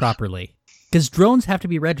registered properly? Because drones have to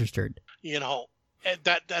be registered.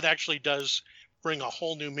 That actually does bring a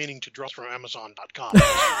whole new meaning to drones from Amazon.com.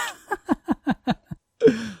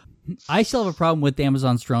 I still have a problem with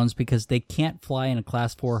Amazon's drones because they can't fly in a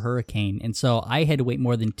Class 4 hurricane, and so I had to wait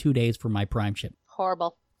more than 2 days for my Prime ship.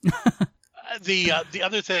 Horrible. The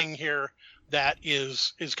other thing here that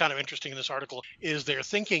is kind of interesting in this article is they're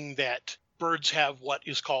thinking that birds have what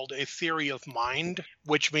is called a theory of mind,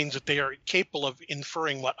 which means that they are capable of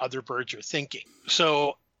inferring what other birds are thinking.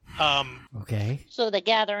 So, okay. So they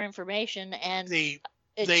gather information and they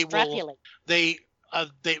extrapolate.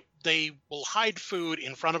 They will hide food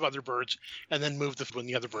in front of other birds and then move the food when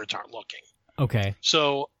the other birds aren't looking. Okay.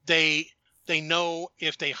 So they know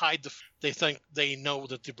if they hide they think they know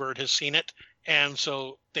that the bird has seen it, and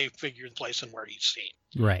so they figure the place and where he's seen.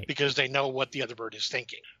 Right. Because they know what the other bird is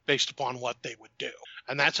thinking based upon what they would do.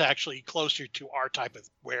 And that's actually closer to our type of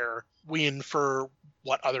where we infer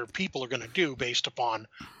what other people are going to do based upon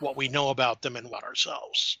what we know about them and what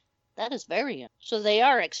ourselves. That is very interesting. So they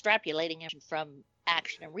are extrapolating it from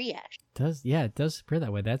action and reaction. It does appear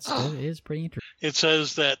that way. That is pretty interesting. It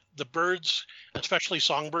says that the birds, especially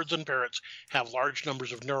songbirds and parrots, have large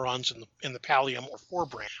numbers of neurons in the pallium or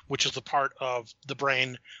forebrain, which is the part of the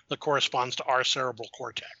brain that corresponds to our cerebral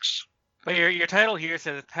cortex. But your title here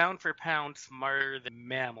says pound for pound smarter than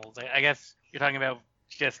mammals. I guess you're talking about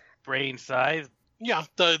just brain size. Yeah,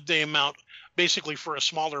 the amount, basically for a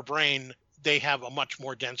smaller brain, they have a much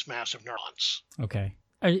more dense mass of neurons. Okay.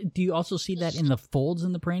 Do you also see that in the folds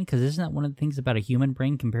in the brain? Because isn't that one of the things about a human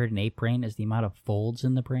brain compared to an ape brain is the amount of folds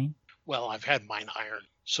in the brain? Well, I've had mine iron,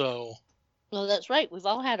 so... Well, that's right. We've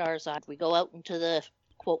all had ours on. We go out into the,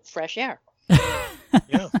 quote, fresh air.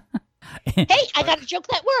 Yeah. Hey, I got a joke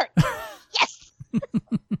that worked. Yes!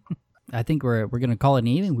 I think we're going to call it an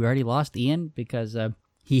evening. We already lost Ian because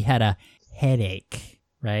he had a headache,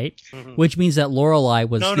 right? Mm-hmm. Which means that Lorelei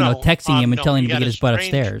was texting him and telling him to get his butt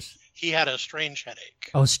upstairs. He had a strange headache.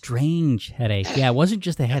 Oh, strange headache. Yeah, it wasn't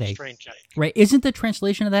just a headache. Strange headache. Right. Isn't the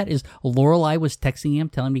translation of that is Lorelei was texting him,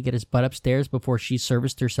 telling him to get his butt upstairs before she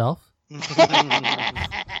serviced herself?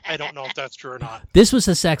 I don't know if that's true or not. This was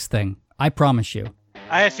a sex thing. I promise you.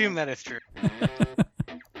 I assume that is true.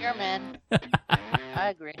 You're a man. I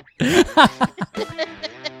agree.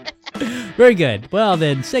 Very good. Well,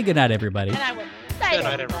 then, say goodnight, everybody. Good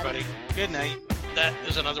night, everybody. Good night. That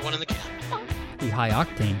is another one in the can. The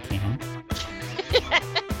high-octane can.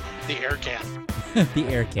 The air can. The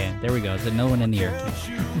air can. There we go. There's another one in the air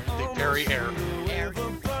can. The very air.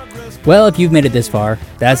 Well, if you've made it this far,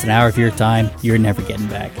 that's an hour of your time you're never getting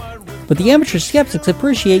back. But the Amateur Skeptics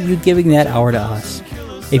appreciate you giving that hour to us.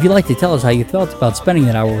 If you'd like to tell us how you felt about spending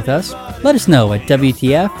that hour with us, let us know at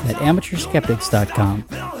WTF@amateurskeptics.com.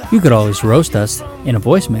 You could always roast us in a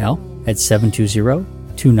voicemail at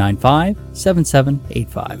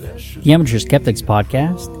 720-295-7785. The Amateur Skeptics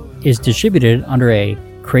podcast is distributed under a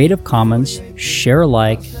Creative Commons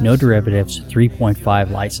Share-alike, no derivatives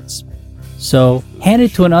 3.5 license. So hand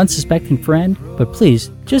it to an unsuspecting friend, but please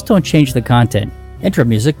just don't change the content. Intro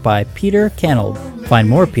music by Peter Canold. Find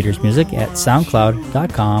more of Peter's music at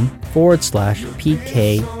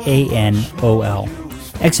soundcloud.com/PKANOL.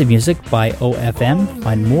 Exit music by OFM.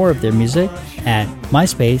 Find more of their music at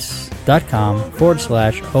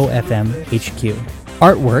myspace.com/OFMHQ.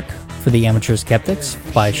 Artwork for the Amateur Skeptics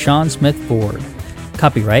by Sean Smith Ford.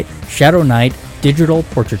 Copyright Shadow Knight Digital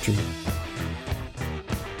Portraiture.